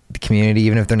 the community,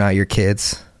 even if they're not your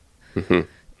kids. And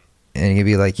you'd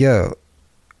be like, yo,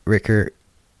 Ricker,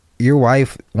 your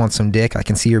wife wants some dick. I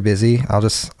can see you're busy. I'll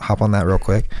just hop on that real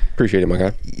quick. Appreciate it, my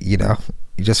guy. You know,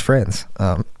 you're just friends.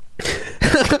 What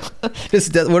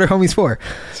are homies for?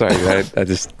 Sorry, I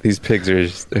just these pigs are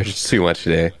just too much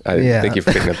today. Thank you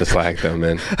for picking up the slack, though,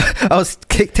 man. I was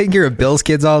taking care of Bill's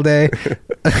kids all day.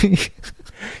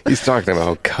 He's talking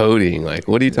about coding. Like,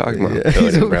 what are you talking about?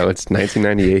 Coding, bro? It's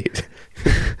 1998.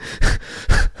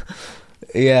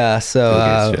 Yeah,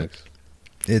 so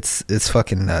it's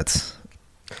fucking nuts.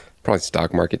 Probably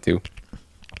stock market too.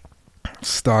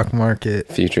 Stock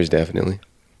market, futures, definitely.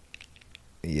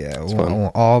 Yeah,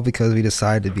 all because we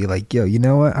decided to be like, yo, you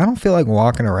know what? I don't feel like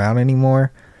walking around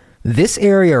anymore. This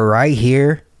area right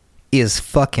here is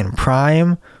fucking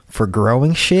prime for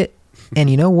growing shit. And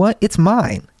you know what? It's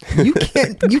mine. You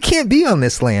can't be on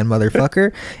this land,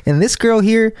 motherfucker. And this girl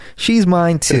here, she's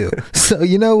mine too. So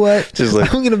you know what? Just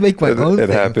like, I'm gonna make my own thing. It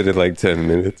happened in like 10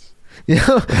 minutes. You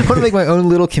know, I want to make my own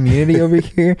little community over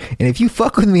here. And if you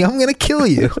fuck with me, I'm gonna kill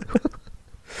you.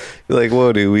 You're like,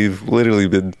 whoa, dude, we've literally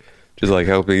been just like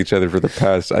helping each other for the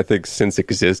past, I think, since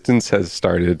existence has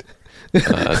started.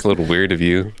 It's a little weird of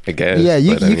you, I guess. Yeah,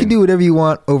 you can do whatever you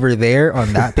want over there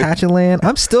on that patch of land.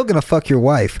 I'm still gonna fuck your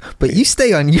wife, but you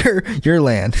stay on your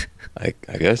land. I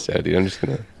guess so, dude. I'm just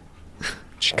gonna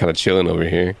kind of chilling over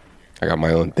here. I got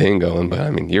my own thing going, but I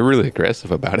mean, you're really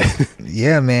aggressive about it.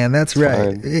 Yeah, man, that's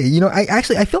right. Hey, you know, I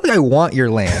feel like I want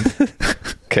your land.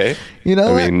 Okay. You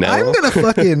know, I mean, I'm gonna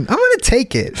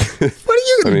take it. What are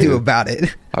you gonna do about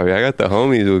it? I mean, I got the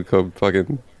homies who would come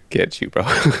fucking get you, bro.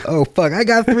 Oh fuck, I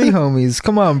got 3 homies.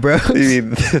 Come on, bro. You mean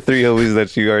the 3 homies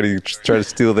that you already try to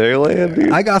steal their land,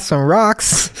 dude? I got some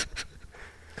rocks.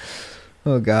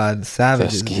 Oh god,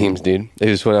 savages. Schemes, dude. It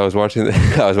was when I was watching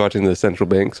the Central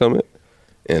Bank Summit,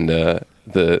 and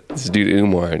this dude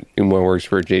Umar works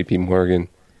for JP Morgan,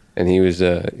 and he was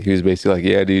basically like,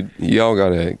 yeah, dude, y'all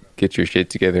gotta get your shit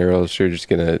together or else you're just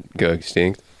gonna go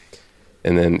extinct.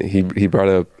 And then he brought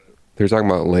up, they were talking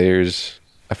about layers.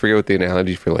 I forget what the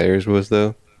analogy for layers was,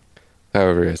 though.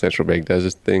 However, a central bank does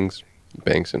its things,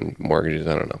 banks and mortgages,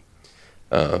 I don't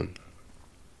know.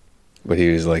 But he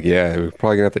was like, yeah, we're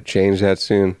probably gonna have to change that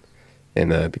soon.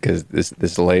 And because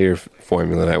this layer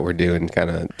formula that we're doing kind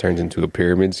of turns into a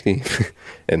pyramid scheme,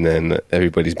 and then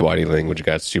everybody's body language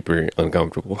got super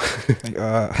uncomfortable.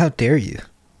 How dare you?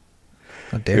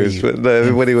 How dare you?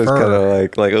 Everybody was kind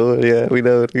of like, oh yeah, we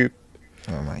know, dude.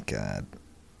 Oh my god.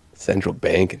 Central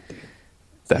bank.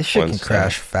 This shit can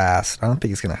crash fast. I don't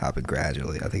think it's gonna happen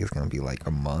gradually. I think it's gonna be like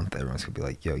a month. Everyone's gonna be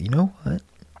like, yo, you know what?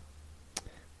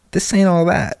 This ain't all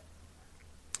that.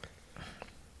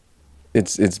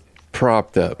 It's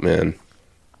propped up, man.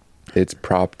 It's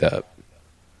propped up.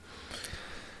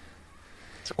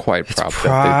 It's quite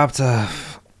propped up.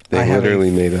 They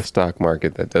literally made a stock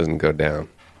market that doesn't go down.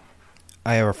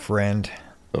 I have a friend.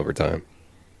 Over time.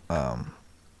 I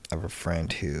have a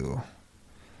friend who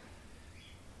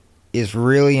is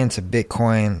really into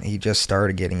Bitcoin. He just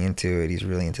started getting into it. He's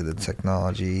really into the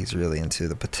technology. He's really into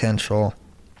the potential.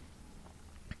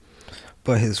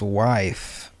 But his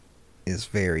wife is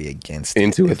very against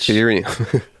into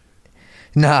Ethereum.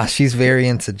 Nah, she's very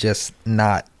into just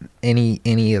not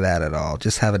any of that at all.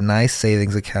 Just have a nice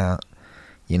savings account,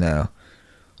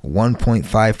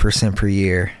 1.5% per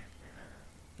year.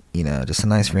 Just a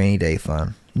nice rainy day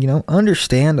fund.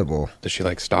 Understandable. Does she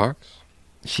like stocks?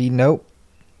 Nope.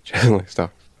 She doesn't like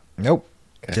stocks. Nope.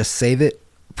 Okay. Just save it,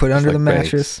 put it under the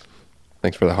mattress.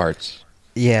 Thanks for the hearts.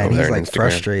 Yeah, and he's like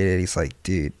frustrated. He's like,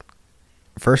 dude,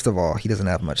 first of all, he doesn't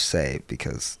have much saved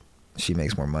because she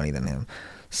makes more money than him.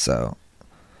 So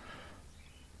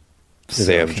do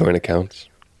they have joint accounts?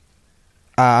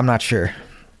 I'm not sure.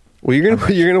 Well, you're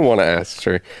gonna want to ask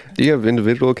her. Do you have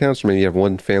individual accounts, or maybe you have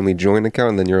one family joint account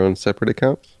and then your own separate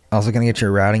accounts? Also, gonna get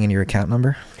your routing and your account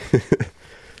number.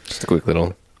 Just a quick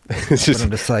little. It's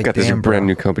just like, got this brand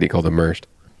new company called Immersed.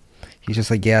 He's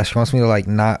just like, yeah, she wants me to like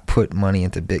not put money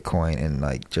into Bitcoin and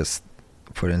like just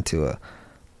put into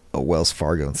a Wells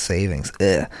Fargo savings.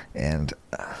 And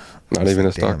not even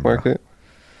a stock market.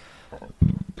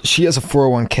 She has a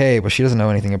 401k, but she doesn't know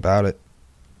anything about it.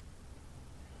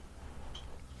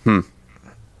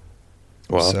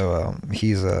 Well, so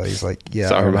he's like, yeah,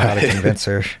 sorry, I don't know how to convince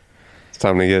her. It's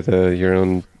time to get your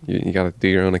own. You got to do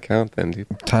your own account, then, dude.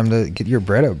 Time to get your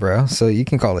bread up, bro. So you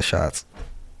can call the shots.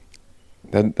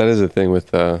 That is the thing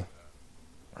with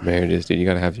marriages, dude. You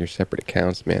got to have your separate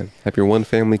accounts, man. Have your one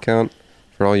family account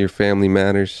for all your family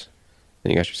matters,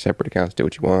 and you got your separate accounts. Do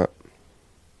what you want.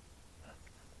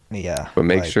 Yeah, but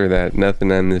make sure that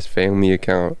nothing on this family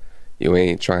account, you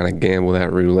ain't trying to gamble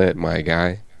that roulette, my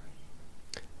guy.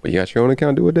 But you got your own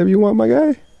account, do whatever you want, my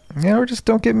guy. Yeah, or just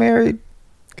don't get married.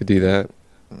 Could do that.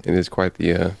 It is quite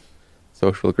the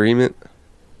social agreement.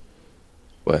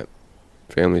 But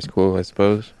family's cool, I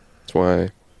suppose. That's why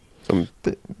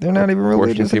they're not even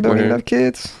religious and don't even have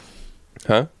kids.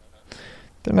 Huh?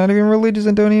 They're not even religious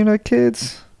and don't even have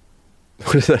kids.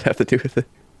 What does that have to do with it?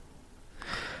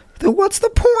 Then what's the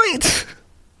point?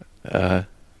 I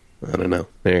don't know.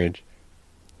 Marriage.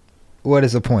 What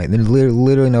is the point? There's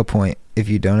literally no point if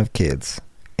you don't have kids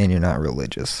and you're not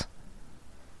religious.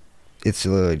 It's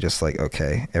literally just like,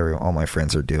 okay, all my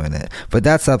friends are doing it. But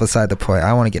that's not beside the point. I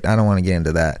don't want to get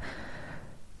into that.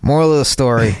 Moral of the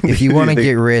story, if you want to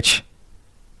get rich,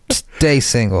 stay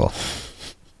single.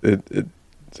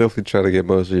 Definitely try to get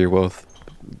most of your wealth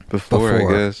before.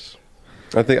 I guess.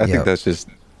 I think that's just,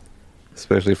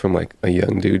 especially from like a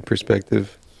young dude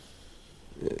perspective,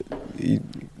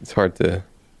 it's hard to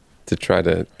try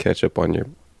to catch up on your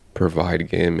provide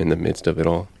game in the midst of it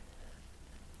all.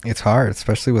 It's hard,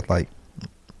 especially with like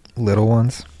little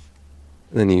ones.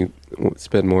 Then you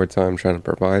spend more time trying to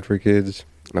provide for kids,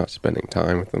 not spending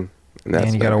time with them.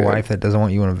 And you got a wife that doesn't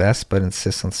want you to invest but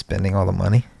insists on spending all the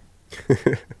money.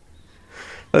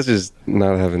 That's just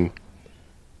not having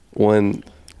one.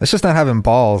 That's just not having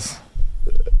balls.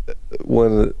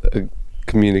 One,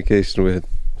 communication with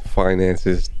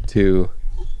finances. Two,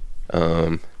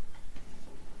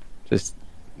 just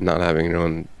not having your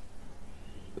own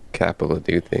capital to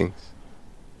do things.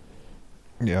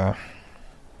 Yeah.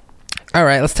 All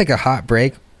right, let's take a hot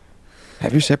break.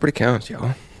 Have your separate accounts,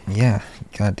 y'all. Yeah.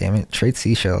 God damn it. Trade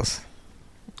seashells.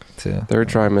 Too. Third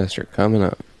trimester coming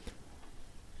up.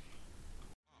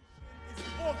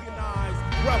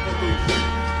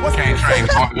 Can't train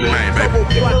talk to man, baby.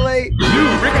 Nigga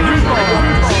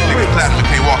platinum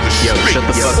can't walk the shit. Yo, shut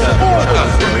the fuck up.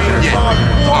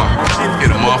 Get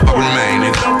a motherfucker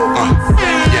remain, nigga.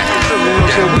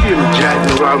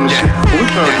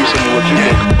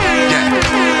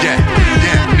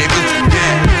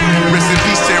 Rest in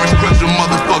peace, Terrence Crutcher,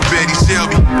 motherfuck Betty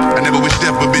Shelby. I never wish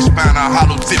death, but bitch found out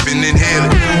hollow tip and inhale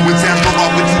it. When Tash broke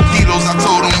off with 2 kilos, I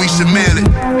told him we should mail it.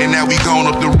 And now we gone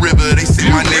up the river, they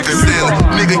say my nigga sailing.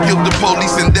 Nigga killed the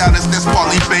Dallas, that's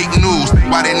partly fake news.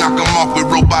 Why they knock them off with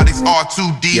robotics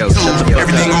R2D2?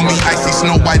 Everything on me icy,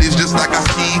 Snow White is just like I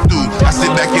ski through. I sit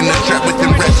back in the trap with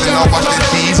them rats and I watch that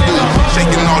cheese food.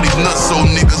 Shaking all these nuts, so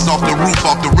niggas off the roof,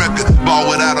 off the record. Ball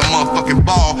without a motherfucking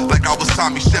ball, like I was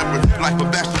Tommy Shepard. Like a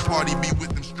bachelor party, be with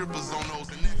them strippers on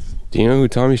those. Do you know who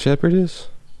Tommy Shepard is?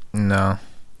 No.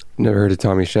 Never heard of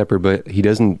Tommy Shepard, but he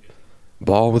doesn't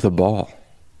ball with a ball.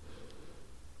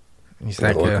 He's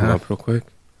that look good, him huh? up real quick.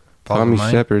 Follow Tommy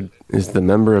mine? Shepard is the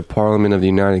Member of Parliament of the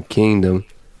United Kingdom,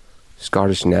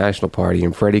 Scottish National Party,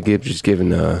 and Freddie Gibbs just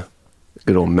giving a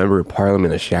good old Member of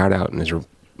Parliament a shout out in his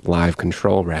live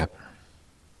control rap.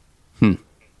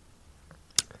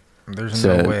 There's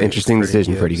no way. Interesting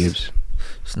decision, Freddie Gibbs.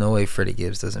 There's no way Freddie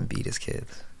Gibbs doesn't beat his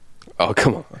kids. Oh,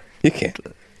 come on. You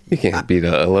can't beat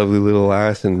a lovely little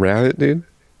ass and rabbit, dude.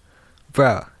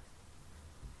 Bro.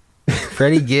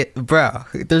 Bro,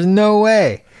 there's no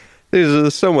way.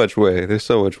 There's so much way. There's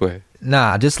so much way.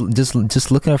 Nah, just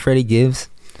looking at Freddie Gibbs,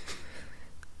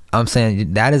 I'm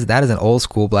saying that is an old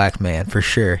school black man for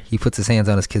sure. He puts his hands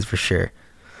on his kids for sure.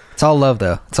 It's all love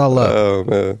though. It's all love. Oh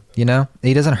man. You know?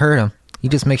 He doesn't hurt them. He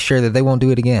just makes sure that they won't do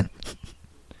it again.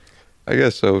 I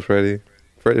guess so, Freddie.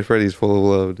 Freddie's full of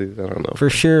love, dude. I don't know. For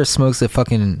sure smokes a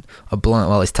blunt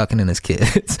while he's tucking in his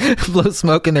kids. Blows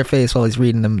smoke in their face while he's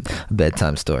reading them a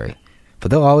bedtime story. But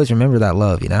they'll always remember that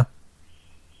love, you know?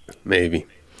 Maybe.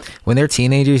 When they're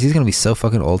teenagers, he's going to be so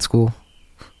fucking old school.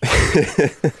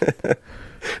 But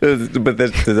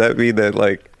does that mean that,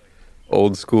 like,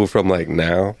 old school from, like,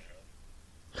 now?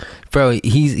 Bro,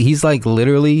 he's like,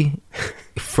 literally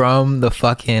from the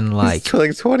fucking, like... He's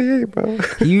like 28, bro.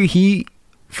 You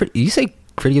say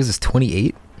Freddie Gibbs is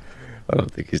 28? I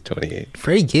don't think he's 28.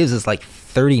 Freddie Gibbs is like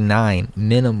 39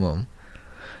 minimum.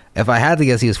 If I had to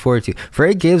guess, he was 42.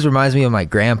 Freddie Gibbs reminds me of my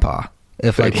grandpa.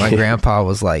 If like my grandpa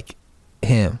was like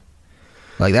him.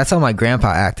 Like that's how my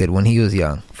grandpa acted when he was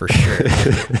young, for sure.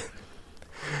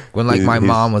 When like my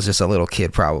mom was just a little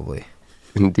kid, probably.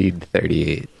 Indeed,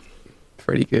 38.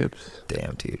 Freddie Gibbs.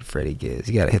 Damn, dude, Freddie Gibbs.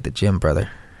 You gotta hit the gym, brother.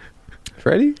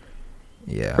 Freddie?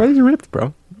 Yeah. Freddie's ripped,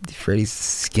 bro. Freddie's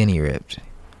skinny ripped.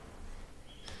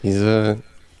 He's I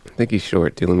think he's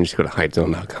short, dude. Let me just go to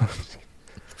heightzone.com.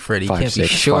 Freddie can't be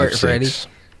short, Freddie.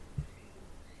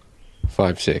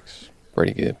 5'6".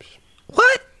 Freddie Gibbs.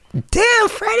 What? Damn,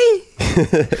 Freddie.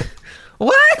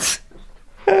 What?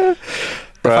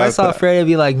 If I saw Freddie, I'd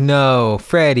be like, no,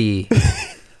 Freddie.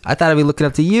 I thought I'd be looking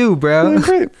up to you, bro.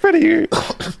 Freddie, you're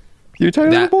a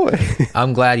tiny little boy.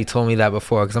 I'm glad you told me that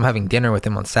before because I'm having dinner with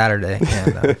him on Saturday.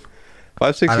 And,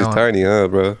 5'6" is tiny, huh,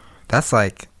 bro? That's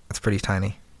pretty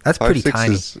tiny. That's pretty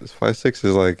tiny. 5'6"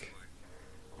 is like,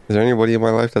 is there anybody in my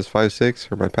life that's 5'6"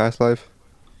 or my past life?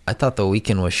 I thought The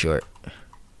Weeknd was short.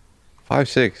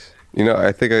 5'6". You know,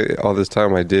 I think all this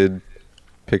time I did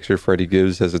picture Freddie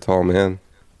Gibbs as a tall man.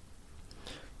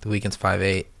 The Weeknd's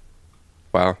 5'8".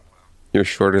 Wow. You're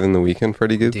shorter than The Weeknd,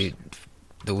 Freddie Gibbs? Dude,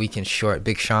 The Weeknd's short.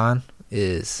 Big Sean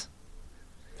is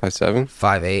 5'7"?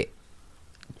 5'8".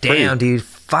 Damn, dude.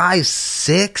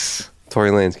 5'6"? Tory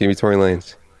Lanez. Give me Tory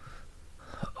Lanez.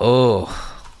 Oh.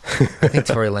 I think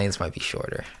Tory Lanez might be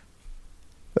shorter.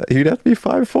 He'd have to be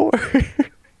 5'4".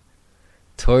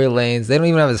 Tory Lanez. They don't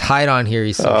even have his height on here.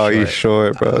 He's so short. He's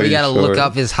short, bro. You gotta look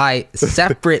up his height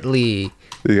separately.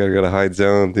 You gotta go to Height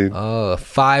Zone, dude. Oh,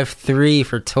 5'3"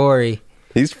 for Tory.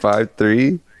 He's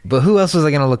 5'3". But who else was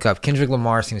I gonna look up? Kendrick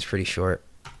Lamar seems pretty short.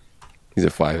 He's a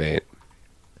 5'8".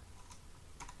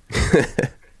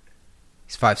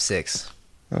 He's 5'6".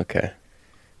 Okay.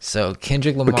 So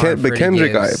Kendrick Lamar. But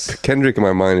Kendrick in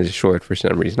my mind is short for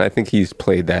some reason. I think he's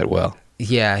played that well.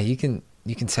 Yeah, you can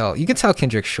tell. You can tell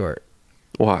Kendrick's short.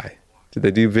 Why? Did they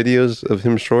do videos of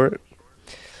him short?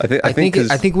 I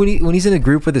think when he's in a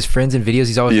group with his friends and videos,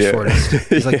 he's always the shortest.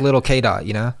 He's like little K-Dot,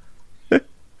 you know?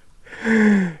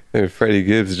 And Freddie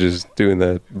Gibbs just doing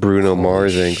that Bruno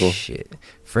Mars angle. Shit.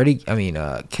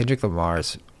 Kendrick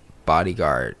Lamar's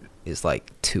bodyguard is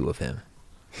like 2 of him.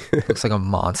 Looks like a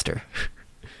monster.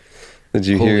 Did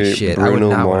you Holy hear shit. Bruno I would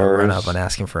not Mars? want to run up and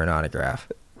ask him for an autograph.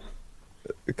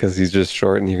 Because he's just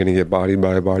short and you're going to get bodied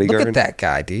by a bodyguard? Look at that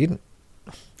guy, dude.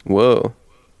 Whoa.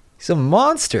 He's a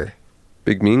monster.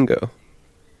 Big Mingo.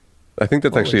 I think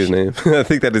that's actually his name. I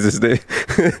think that is his name.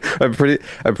 I'm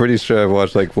pretty sure I've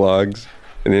watched like vlogs,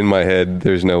 and in my head,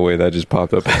 there's no way that just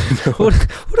popped up. What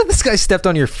if this guy stepped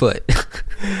on your foot?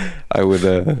 I would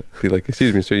be like,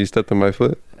 "Excuse me, sir, you stepped on my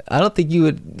foot." I don't think you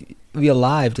would be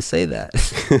alive to say that.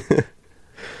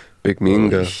 Big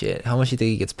Mingo. Holy shit! How much do you think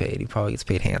he gets paid? He probably gets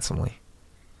paid handsomely.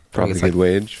 Probably gets good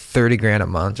wage. $30,000 a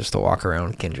month just to walk around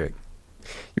with Kendrick.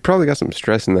 You probably got some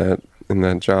stress in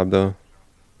that job though.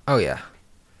 Oh yeah.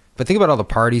 But think about all the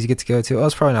parties you get to go to. Oh,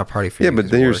 it's probably not a party for you. Yeah, but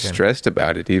 'cause then you're working. stressed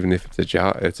about it, even if it's a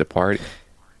job. It's a party.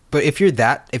 But if you're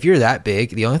that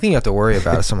big, the only thing you have to worry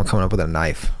about is someone coming up with a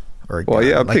knife or a gun. Well,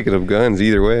 yeah, I'm picking up guns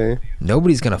either way.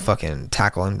 Nobody's gonna fucking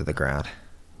tackle him to the ground.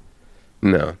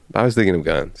 No, I was thinking of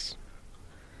guns.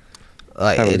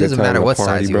 Like, Have a it good doesn't time matter at a what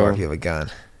party, size you bro. are if you have a gun.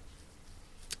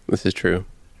 This is true.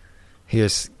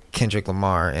 Here's Kendrick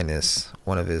Lamar and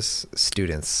one of his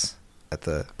students at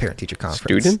the parent-teacher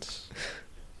conference. Students?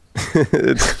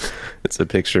 it's a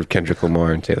picture of Kendrick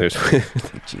Lamar and Taylor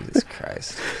Swift. Jesus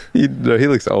Christ. He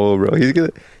looks old, bro. He's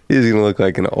gonna look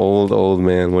like an old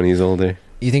man when he's older.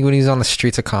 You think when he's on the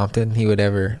streets of Compton, he would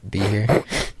ever be here?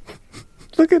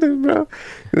 Look at him, bro.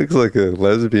 He looks like a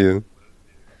lesbian.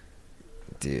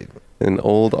 Dude. An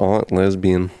old aunt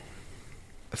lesbian.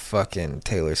 Fucking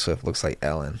Taylor Swift looks like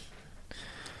Ellen.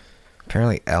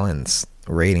 Apparently Ellen's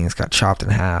ratings got chopped in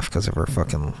half because of her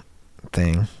fucking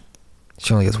thing.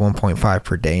 She only gets 1.5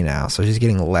 per day now, so she's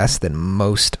getting less than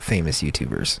most famous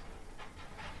YouTubers.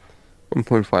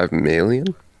 1.5 million?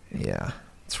 Yeah,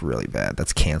 it's really bad.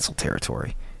 That's cancel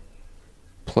territory.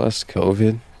 Plus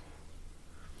COVID.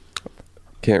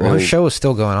 Can't Well, really. her show was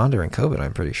still going on during COVID,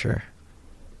 I'm pretty sure.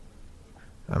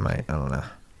 I don't know.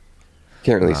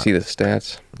 Can't really see the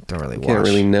stats. Don't really watch. Can't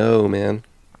really know, man.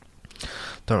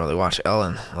 Don't really watch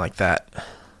Ellen like that.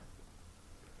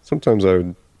 Sometimes I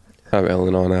would have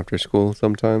Ellen on after school.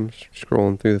 Sometimes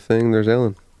scrolling through the thing, there's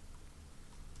Ellen.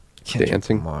 Kendrick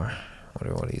Dancing. Lamar. I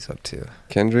wonder what he's up to.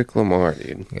 Kendrick Lamar,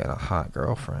 dude. He got a hot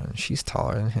girlfriend. She's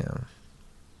taller than him.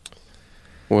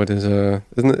 What is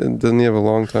doesn't he have a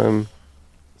long time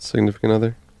significant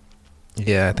other?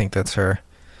 Yeah, I think that's her.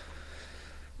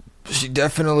 She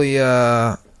definitely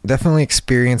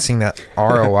experiencing that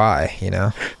ROI, you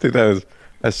know? Dude,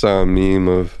 I saw a meme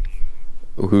of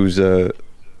who's the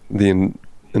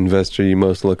investor you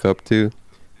most look up to.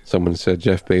 Someone said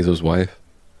Jeff Bezos' wife.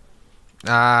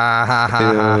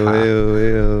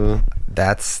 Ew.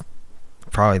 That's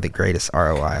probably the greatest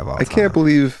ROI of all time. I can't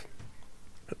believe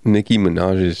Nicki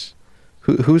Minaj's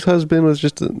whose husband was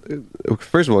just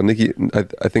first of all, Nicki.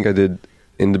 I think I did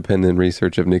independent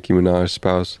research of Nicki Minaj's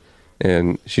spouse,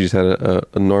 and she just had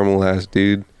a normal ass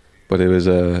dude, but it was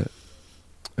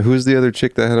who was the other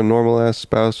chick that had a normal ass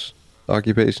spouse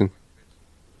occupation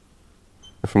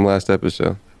from last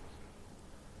episode?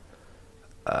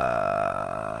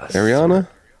 Ariana.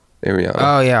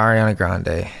 Oh yeah, Ariana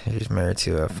Grande. She's married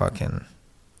to a fucking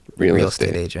real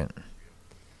estate agent.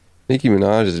 Nicki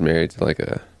Minaj is married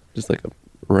to just like a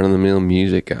run-of-the-mill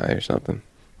music guy or something.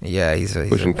 Yeah, he's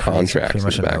pushing contracts pretty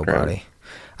much in the a background. nobody.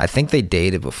 I think they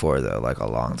dated before though, like a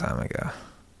long time ago. I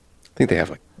think they have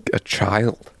like a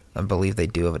child. I believe they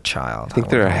do have a child. I think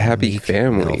they're a happy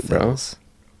family, bro.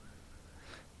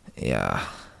 Yeah.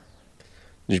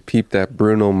 Did you peep that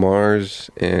Bruno Mars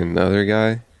and the other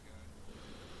guy?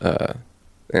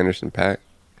 Anderson .Paak.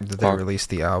 Did they release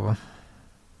the album?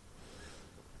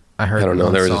 I heard. I don't know.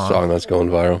 There was a song that's going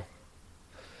viral.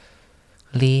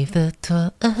 Leave the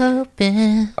door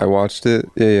open. I watched it.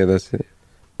 Yeah, that's it.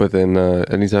 But then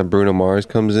anytime Bruno Mars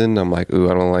comes in, I'm like, ooh,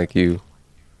 I don't like you.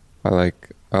 I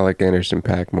like Anderson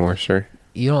 .Paak more, sir.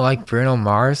 You don't like Bruno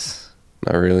Mars?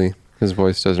 Not really. His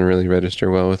voice doesn't really register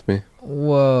well with me.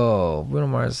 Whoa, Bruno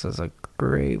Mars has a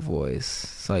great voice.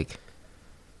 It's like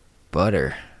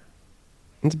butter.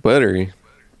 It's buttery.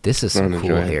 This is some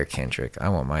cool hair, Kendrick. I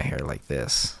want my hair like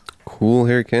this. Cool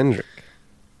hair, Kendrick.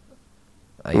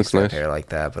 I used to have hair like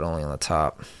that, but only on the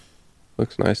top.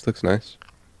 Looks nice.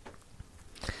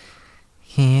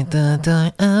 Keep the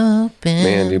door open.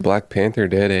 Man, dude, Black Panther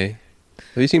dead, eh?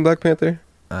 Have you seen Black Panther?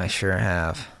 I sure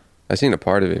have. I seen a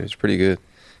part of it. It's pretty good.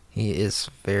 He is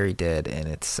very dead, and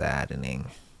it's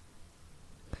saddening.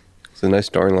 It's a nice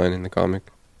storyline in the comic.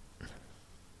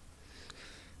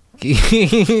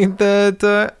 Keep the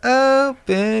door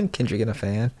open. Kendrick and a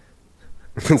fan.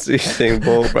 It's Usain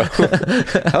Bolt, bro.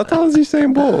 How tall is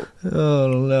Usain Bolt? Oh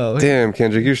no! Damn,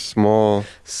 Kendrick, you're small.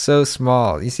 So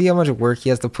small. You see how much work he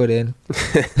has to put in?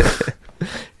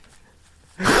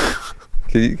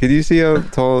 Could you see how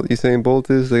tall Usain Bolt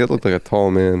is? They look like a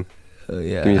tall man.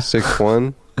 Yeah. Give me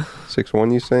 6'1",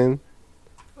 6'1", Usain.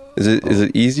 Is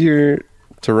it easier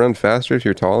to run faster if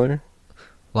you're taller?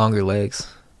 Longer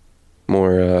legs.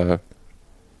 More.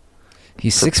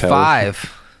 He's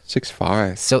 6'5".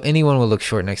 6'5". So anyone would look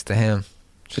short next to him.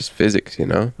 Just physics, you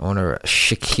know. I wonder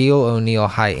Shaquille O'Neal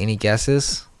height. Any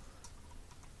guesses?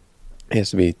 He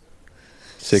has to be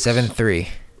 7'3".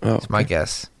 Oh, that's my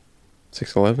guess.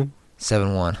 6'11".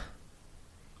 7'1".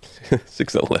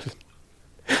 6'11".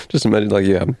 Just imagine,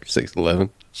 I'm 6'11".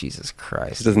 Jesus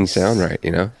Christ. It doesn't sound right,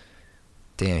 you know.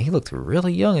 Damn, he looked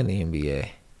really young in the NBA.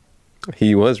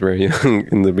 He was very young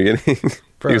in the beginning.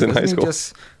 Bro, he was in high doesn't school. he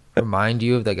just remind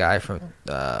you of the guy from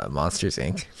Monsters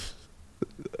Inc?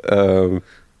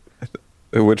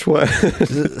 Which one?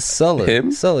 Sully.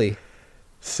 Him? Sully.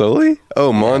 Sully?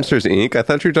 Oh, Monsters Inc. I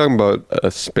thought you were talking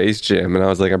about Space Jam, and I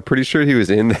was like, I'm pretty sure he was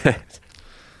in that.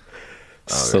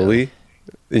 Sully? Really?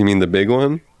 You mean the big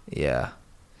one? Yeah.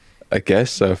 I guess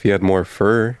so. If he had more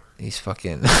fur. He's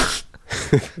fucking.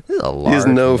 He's a large He has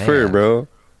no man. fur, bro.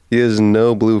 He has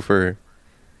no blue fur.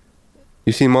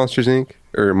 You seen Monsters Inc.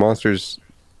 or Monsters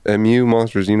MU,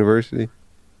 Monsters University?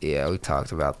 Yeah, we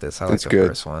talked about this. I like It's the good.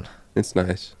 first one. It's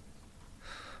nice.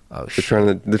 Oh They're shit.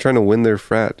 trying to win their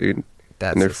frat, dude.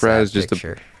 That's and their a frat sad is just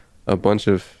picture. a bunch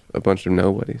of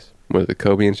nobodies. What is it,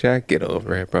 Kobe and Shaq? Get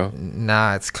over it, bro.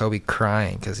 Nah, it's Kobe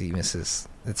crying because he misses.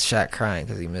 It's Shaq crying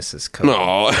because he misses Kobe. No,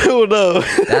 oh no.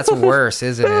 That's worse,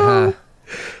 isn't it, huh?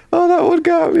 Oh, that one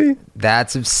got me.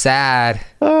 That's sad.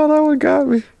 Oh, that one got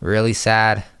me. Really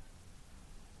sad.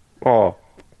 Oh,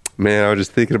 man, I was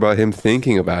just thinking about him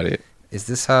thinking about it. Is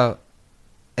this how...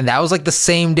 And that was like the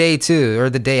same day, too, or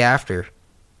the day after.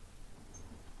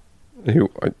 Am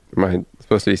I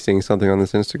supposed to be seeing something on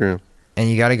this Instagram? And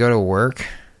you got to go to work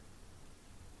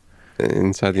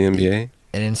Inside the NBA?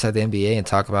 and inside the NBA and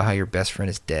talk about how your best friend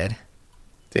is dead.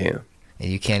 Damn. And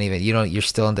you can't even... You're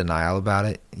still in denial about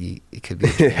it. It could be...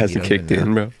 It hasn't kicked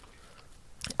in, bro.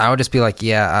 I would just be like,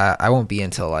 yeah, I won't be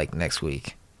until like next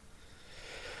week.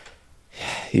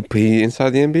 He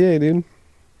inside the NBA, dude.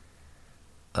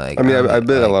 Like, I mean, I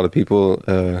bet a lot of people,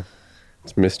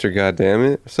 it's Mr.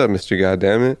 Goddammit. What's up, Mr.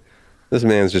 Goddammit? This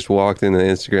man's just walked into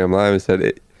Instagram Live and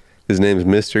said his name is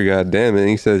Mr. Goddammit. And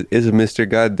he says, it's Mr.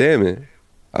 Goddammit.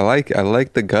 I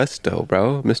like the gusto,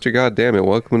 bro. Mr. Goddammit,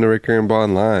 welcome to Ricker and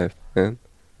Bond Live, man.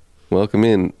 Welcome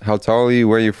in. How tall are you?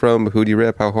 Where you from? Who do you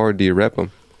rep? How hard do you rep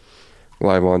them?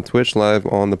 Live on Twitch, live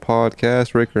on the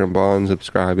podcast. Ricker and Bond,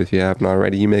 subscribe if you haven't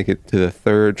already. You make it to the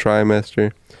third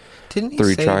trimester. Didn't he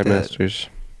 3 say trimesters.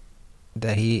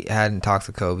 that he hadn't talked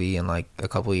to Kobe in like a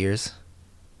couple of years?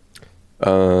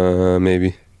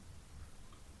 Maybe.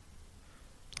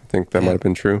 I think that might have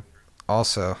been true.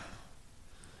 Also,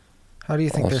 how do you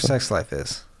think their sex life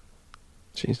is?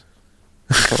 Jeez.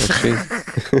 Oh,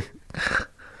 jeez.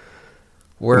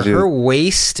 Where her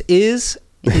waist is,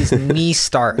 his knee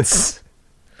starts.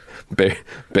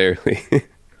 Barely.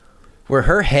 Where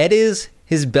her head is,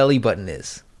 his belly button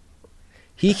is.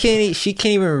 She can't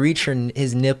even reach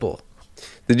his nipple.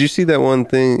 Did you see that one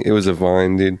thing? It was a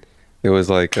Vine, dude. It was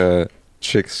like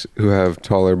chicks who have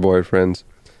taller boyfriends.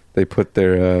 They put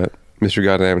their Mr.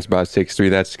 Goddamn's about 6'3".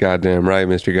 That's goddamn right,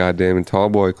 Mr. Goddamn Tall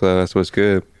Boy Club. That's what's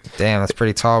good. Damn, that's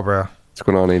pretty tall, bro. What's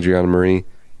going on, Adriana Marie?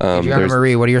 Adriana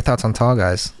Marie, what are your thoughts on tall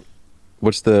guys?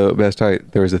 What's the best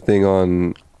height? There was a thing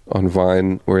on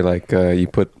Vine where like they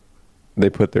put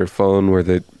their phone where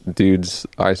the dude's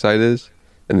eyesight is,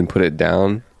 and then put it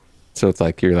down, so it's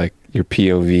like your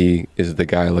POV is the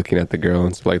guy looking at the girl,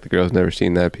 and it's like the girl's never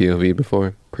seen that POV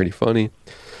before. Pretty funny.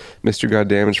 Mr.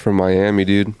 Goddamn's from Miami,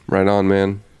 dude. Right on,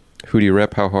 man. Who do you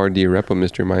rep? How hard do you rep him,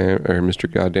 Mr. Miami or Mr.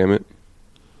 Goddammit?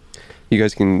 You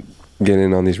guys can get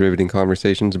in on these riveting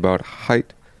conversations about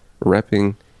height,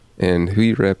 repping, and who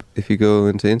you rep if you go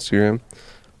into Instagram.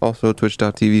 Also,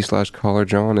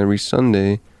 twitch.tv/CallerJohn every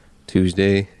Sunday,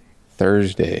 Tuesday,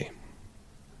 Thursday.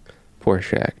 Poor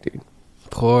Shaq, dude.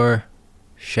 Poor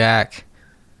Shaq.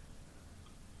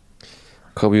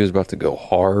 Kobe was about to go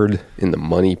hard in the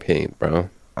money paint, bro.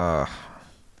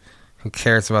 Who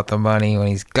cares about the money when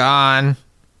he's gone?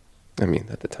 I mean,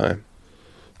 at the time.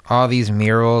 All these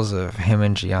murals of him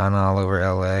and Gianna all over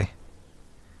LA.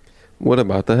 What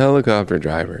about the helicopter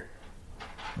driver?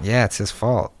 Yeah, it's his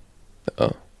fault.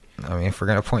 Oh. I mean, if we're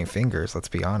going to point fingers, let's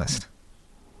be honest.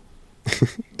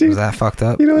 Dude, was that fucked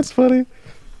up? You know what's funny?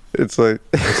 It's like...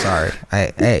 I'm sorry.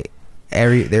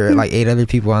 There were like 8 other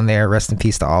people on there. Rest in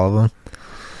peace to all of them.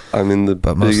 I'm in the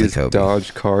biggest Kobe.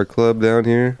 Dodge car club down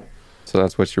here. So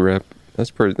that's what you rep.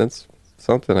 That's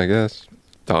something, I guess.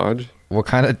 Dodge. What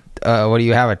kind of, what do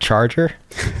you have, a Charger?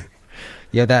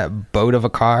 You have that boat of a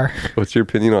car? What's your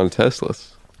opinion on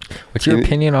Teslas? What's your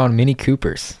opinion on Mini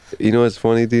Coopers? You know what's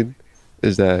funny, dude?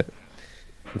 Is that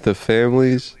the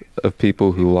families of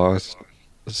people who lost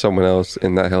someone else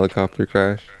in that helicopter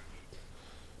crash,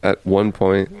 at one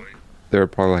point, they were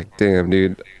probably like, damn,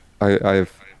 dude,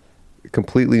 I've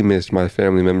completely missed my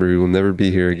family member who will never be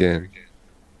here again.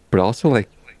 But also, like,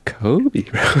 Kobe,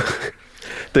 bro.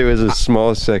 There was a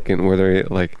small second where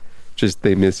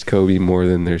they missed Kobe more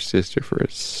than their sister for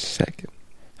a second.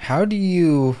 How do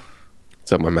you...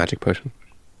 What's up, my magic potion?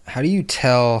 How do you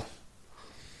tell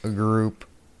a group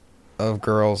of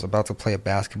girls about to play a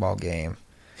basketball game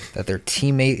that their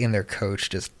teammate and their coach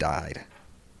just died.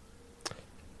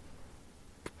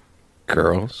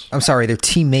 Girls? I'm sorry, their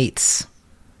teammates.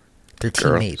 Their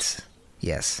Girls. teammates.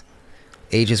 Yes.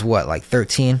 Ages what, like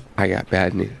 13? I got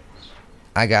bad news.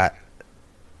 I got...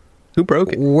 Who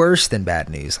broke it? Worse than bad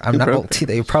news. I'm Who not. broke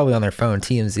They were probably on their phone.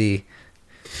 TMZ.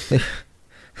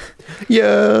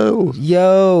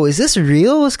 Yo, is this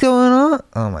real? What's going on?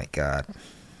 Oh my god,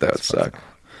 that would suck.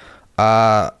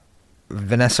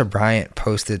 Vanessa Bryant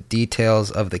posted details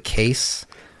of the case.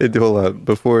 Hey, hold on.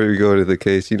 Before we go to the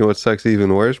case, you know what sucks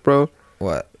even worse, bro?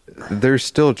 What? They're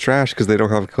still trash because they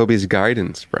don't have Kobe's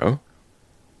guidance, bro.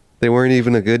 They weren't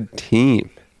even a good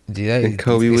team. Do they, and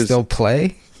Kobe do they was still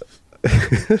play? Do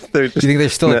you think they're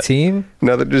still a team?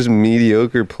 No, they're just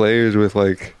mediocre players with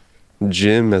like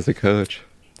Jim as a coach.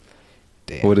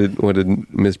 Damn. What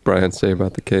did Miss Bryant say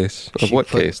about the case? Of what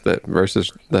case? That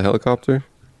versus the helicopter?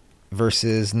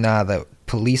 Versus the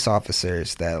police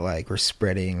officers that like were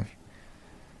spreading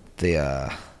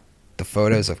the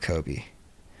photos of Kobe.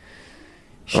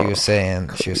 She was saying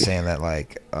that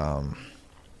like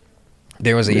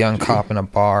there was a young cop in a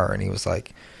bar and he was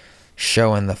like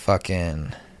showing the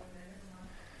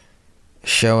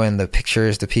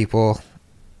pictures to people,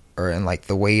 or in like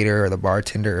the waiter or the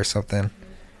bartender or something.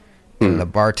 And the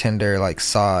bartender like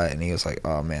saw it and he was like,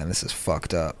 "Oh man, this is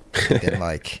fucked up." And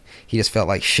like he just felt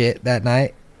like shit that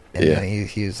night. And then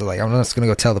he was like, "I'm just gonna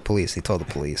go tell the police." He told the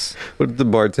police. What if the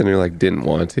bartender like didn't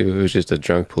want to? It was just a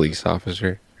drunk police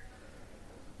officer,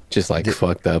 just like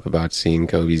fucked up about seeing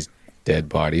Kobe's dead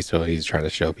body, so he's trying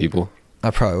to show people. I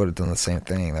probably would have done the same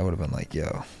thing. That would have been like,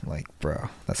 "Yo, like, bro,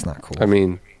 that's not cool." I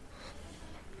mean,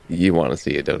 you want to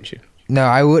see it, don't you? No,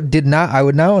 I would not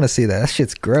want to see that. That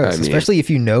shit's gross, I mean, especially if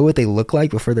you know what they look like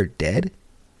before they're dead.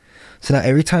 So now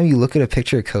every time you look at a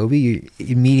picture of Kobe,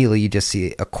 you just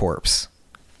see a corpse.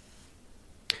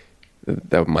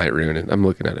 That might ruin it. I'm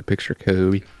looking at a picture of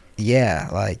Kobe. Yeah,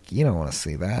 like you don't want to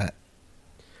see that.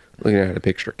 Looking at a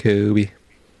picture of Kobe.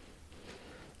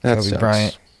 That Kobe sucks.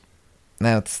 Bryant.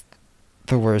 That's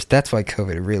the worst. That's why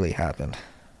COVID really happened.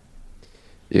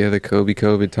 Yeah, the Kobe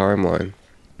COVID timeline.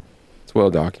 It's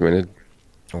well documented.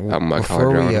 Out in my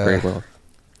college drawing very well.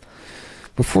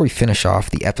 Before we finish off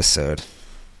the episode,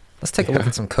 let's take a look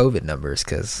at some COVID numbers,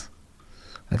 because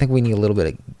I think we need a little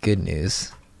bit of good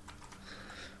news.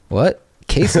 What?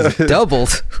 Cases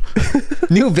doubled.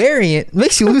 New variant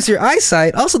makes you lose your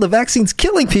eyesight. Also, the vaccine's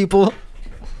killing people.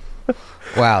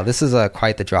 Wow, this is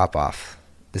quite the drop-off.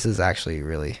 This is actually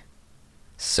really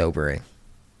sobering.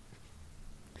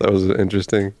 That was an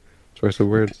interesting choice of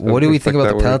words. What do we think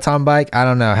about the Peloton bike? I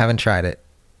don't know. I haven't tried it.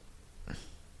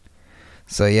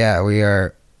 So yeah, we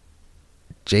are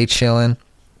Jay chillin'.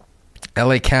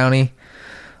 LA County,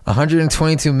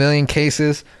 122 million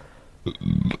cases,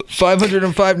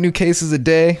 505 new cases a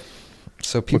day.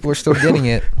 So people are still getting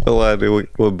it.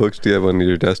 What books do you have on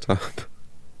your desktop?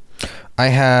 I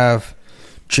have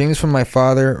Dreams from My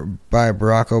Father by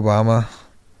Barack Obama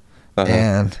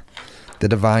and The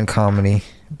Divine Comedy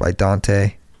by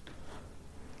Dante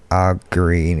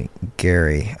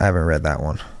Alighieri. I haven't read that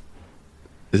one.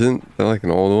 Isn't that like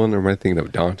an old one, or am I thinking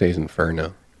of Dante's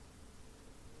Inferno?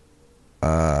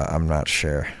 I'm not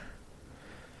sure.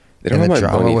 They And don't the have my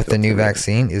drama money with the new filter.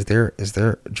 vaccine? Is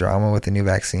there drama with the new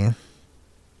vaccine?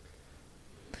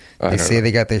 I They don't say know.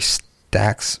 they got their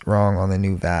stacks wrong on the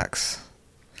new vax.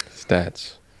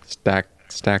 Stacks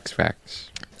facts.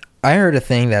 I heard a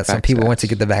thing that some Facts, people went to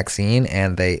get the vaccine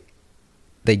and they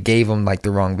gave them like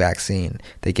the wrong vaccine.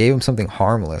 They gave them something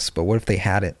harmless, but what if they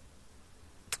had it?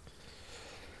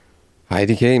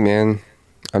 IDK, man.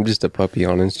 I'm just a puppy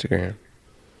on Instagram.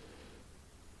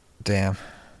 Damn.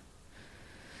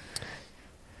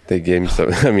 They gave me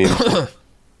some. I mean,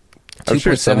 I'm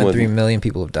sure 2.73 million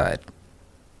people have died.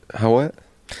 How what?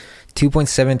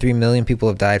 2.73 million people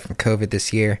have died from COVID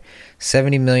this year.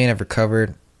 70 million have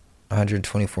recovered.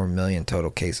 124 million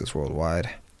total cases worldwide.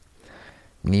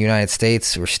 In the United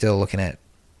States, we're still looking at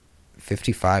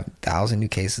 55,000 new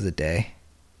cases a day.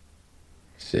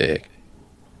 Sick.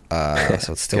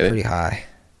 So it's still pretty high.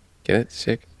 Get it?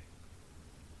 Sick.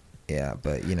 Yeah,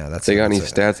 but you know that's. They got any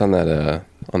stats on that?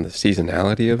 On the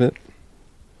seasonality of it?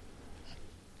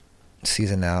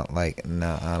 Season out? Like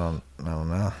no, I don't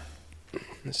know.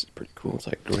 This is pretty cool. It's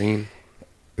like green.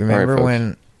 Remember All right,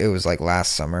 when it was like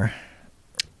last summer?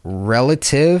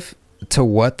 Relative to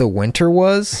what the winter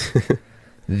was,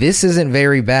 this isn't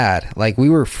very bad. Like we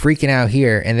were freaking out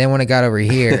here, and then when it got over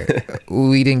here,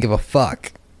 we didn't give a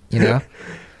fuck. You know.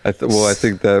 I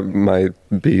think that might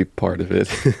be part of it.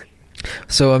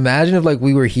 So imagine if like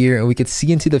we were here and we could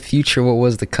see into the future what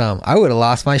was to come. I would have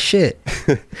lost my shit.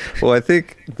 Well, I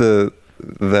think the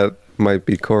that might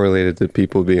be correlated to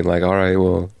people being like, all right,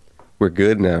 well, we're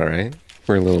good now, right?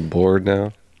 We're a little bored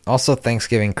now. Also,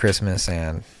 Thanksgiving, Christmas,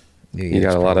 and New Year's. You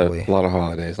got a lot probably. of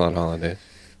holidays.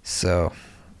 So,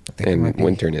 I think and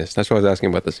winterness. That's why I was asking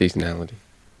about the seasonality.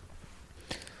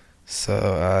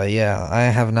 So, yeah, I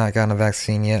have not gotten a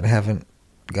vaccine yet. Haven't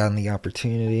gotten the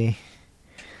opportunity.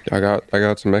 I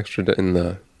got some extra in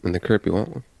the crib. You want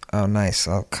one? Oh, nice.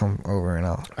 I'll come over and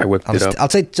I whipped it up. I'll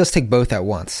just take both at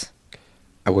once.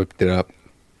 I whipped it up.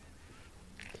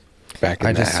 Back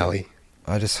in the alley.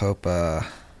 I just hope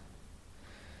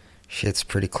shit's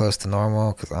pretty close to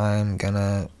normal, because I'm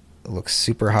gonna look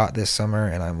super hot this summer,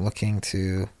 and I'm looking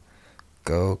to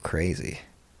go crazy.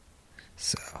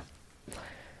 So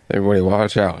everybody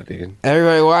watch out, dude.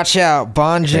 Everybody watch out.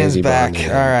 Bonjan's back. Bonjan.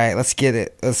 All right, let's get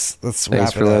it. Let's wrap it up.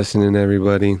 Thanks for listening,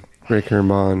 everybody. Rick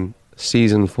Herman,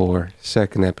 Season 4,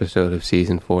 second episode of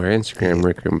Season 4. Instagram,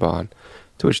 Rick Herman.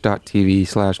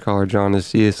 Twitch.tv/Caller John to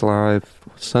see us live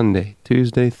Sunday,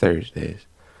 Tuesday, Thursdays.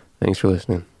 Thanks for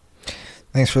listening.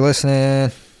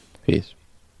 Peace.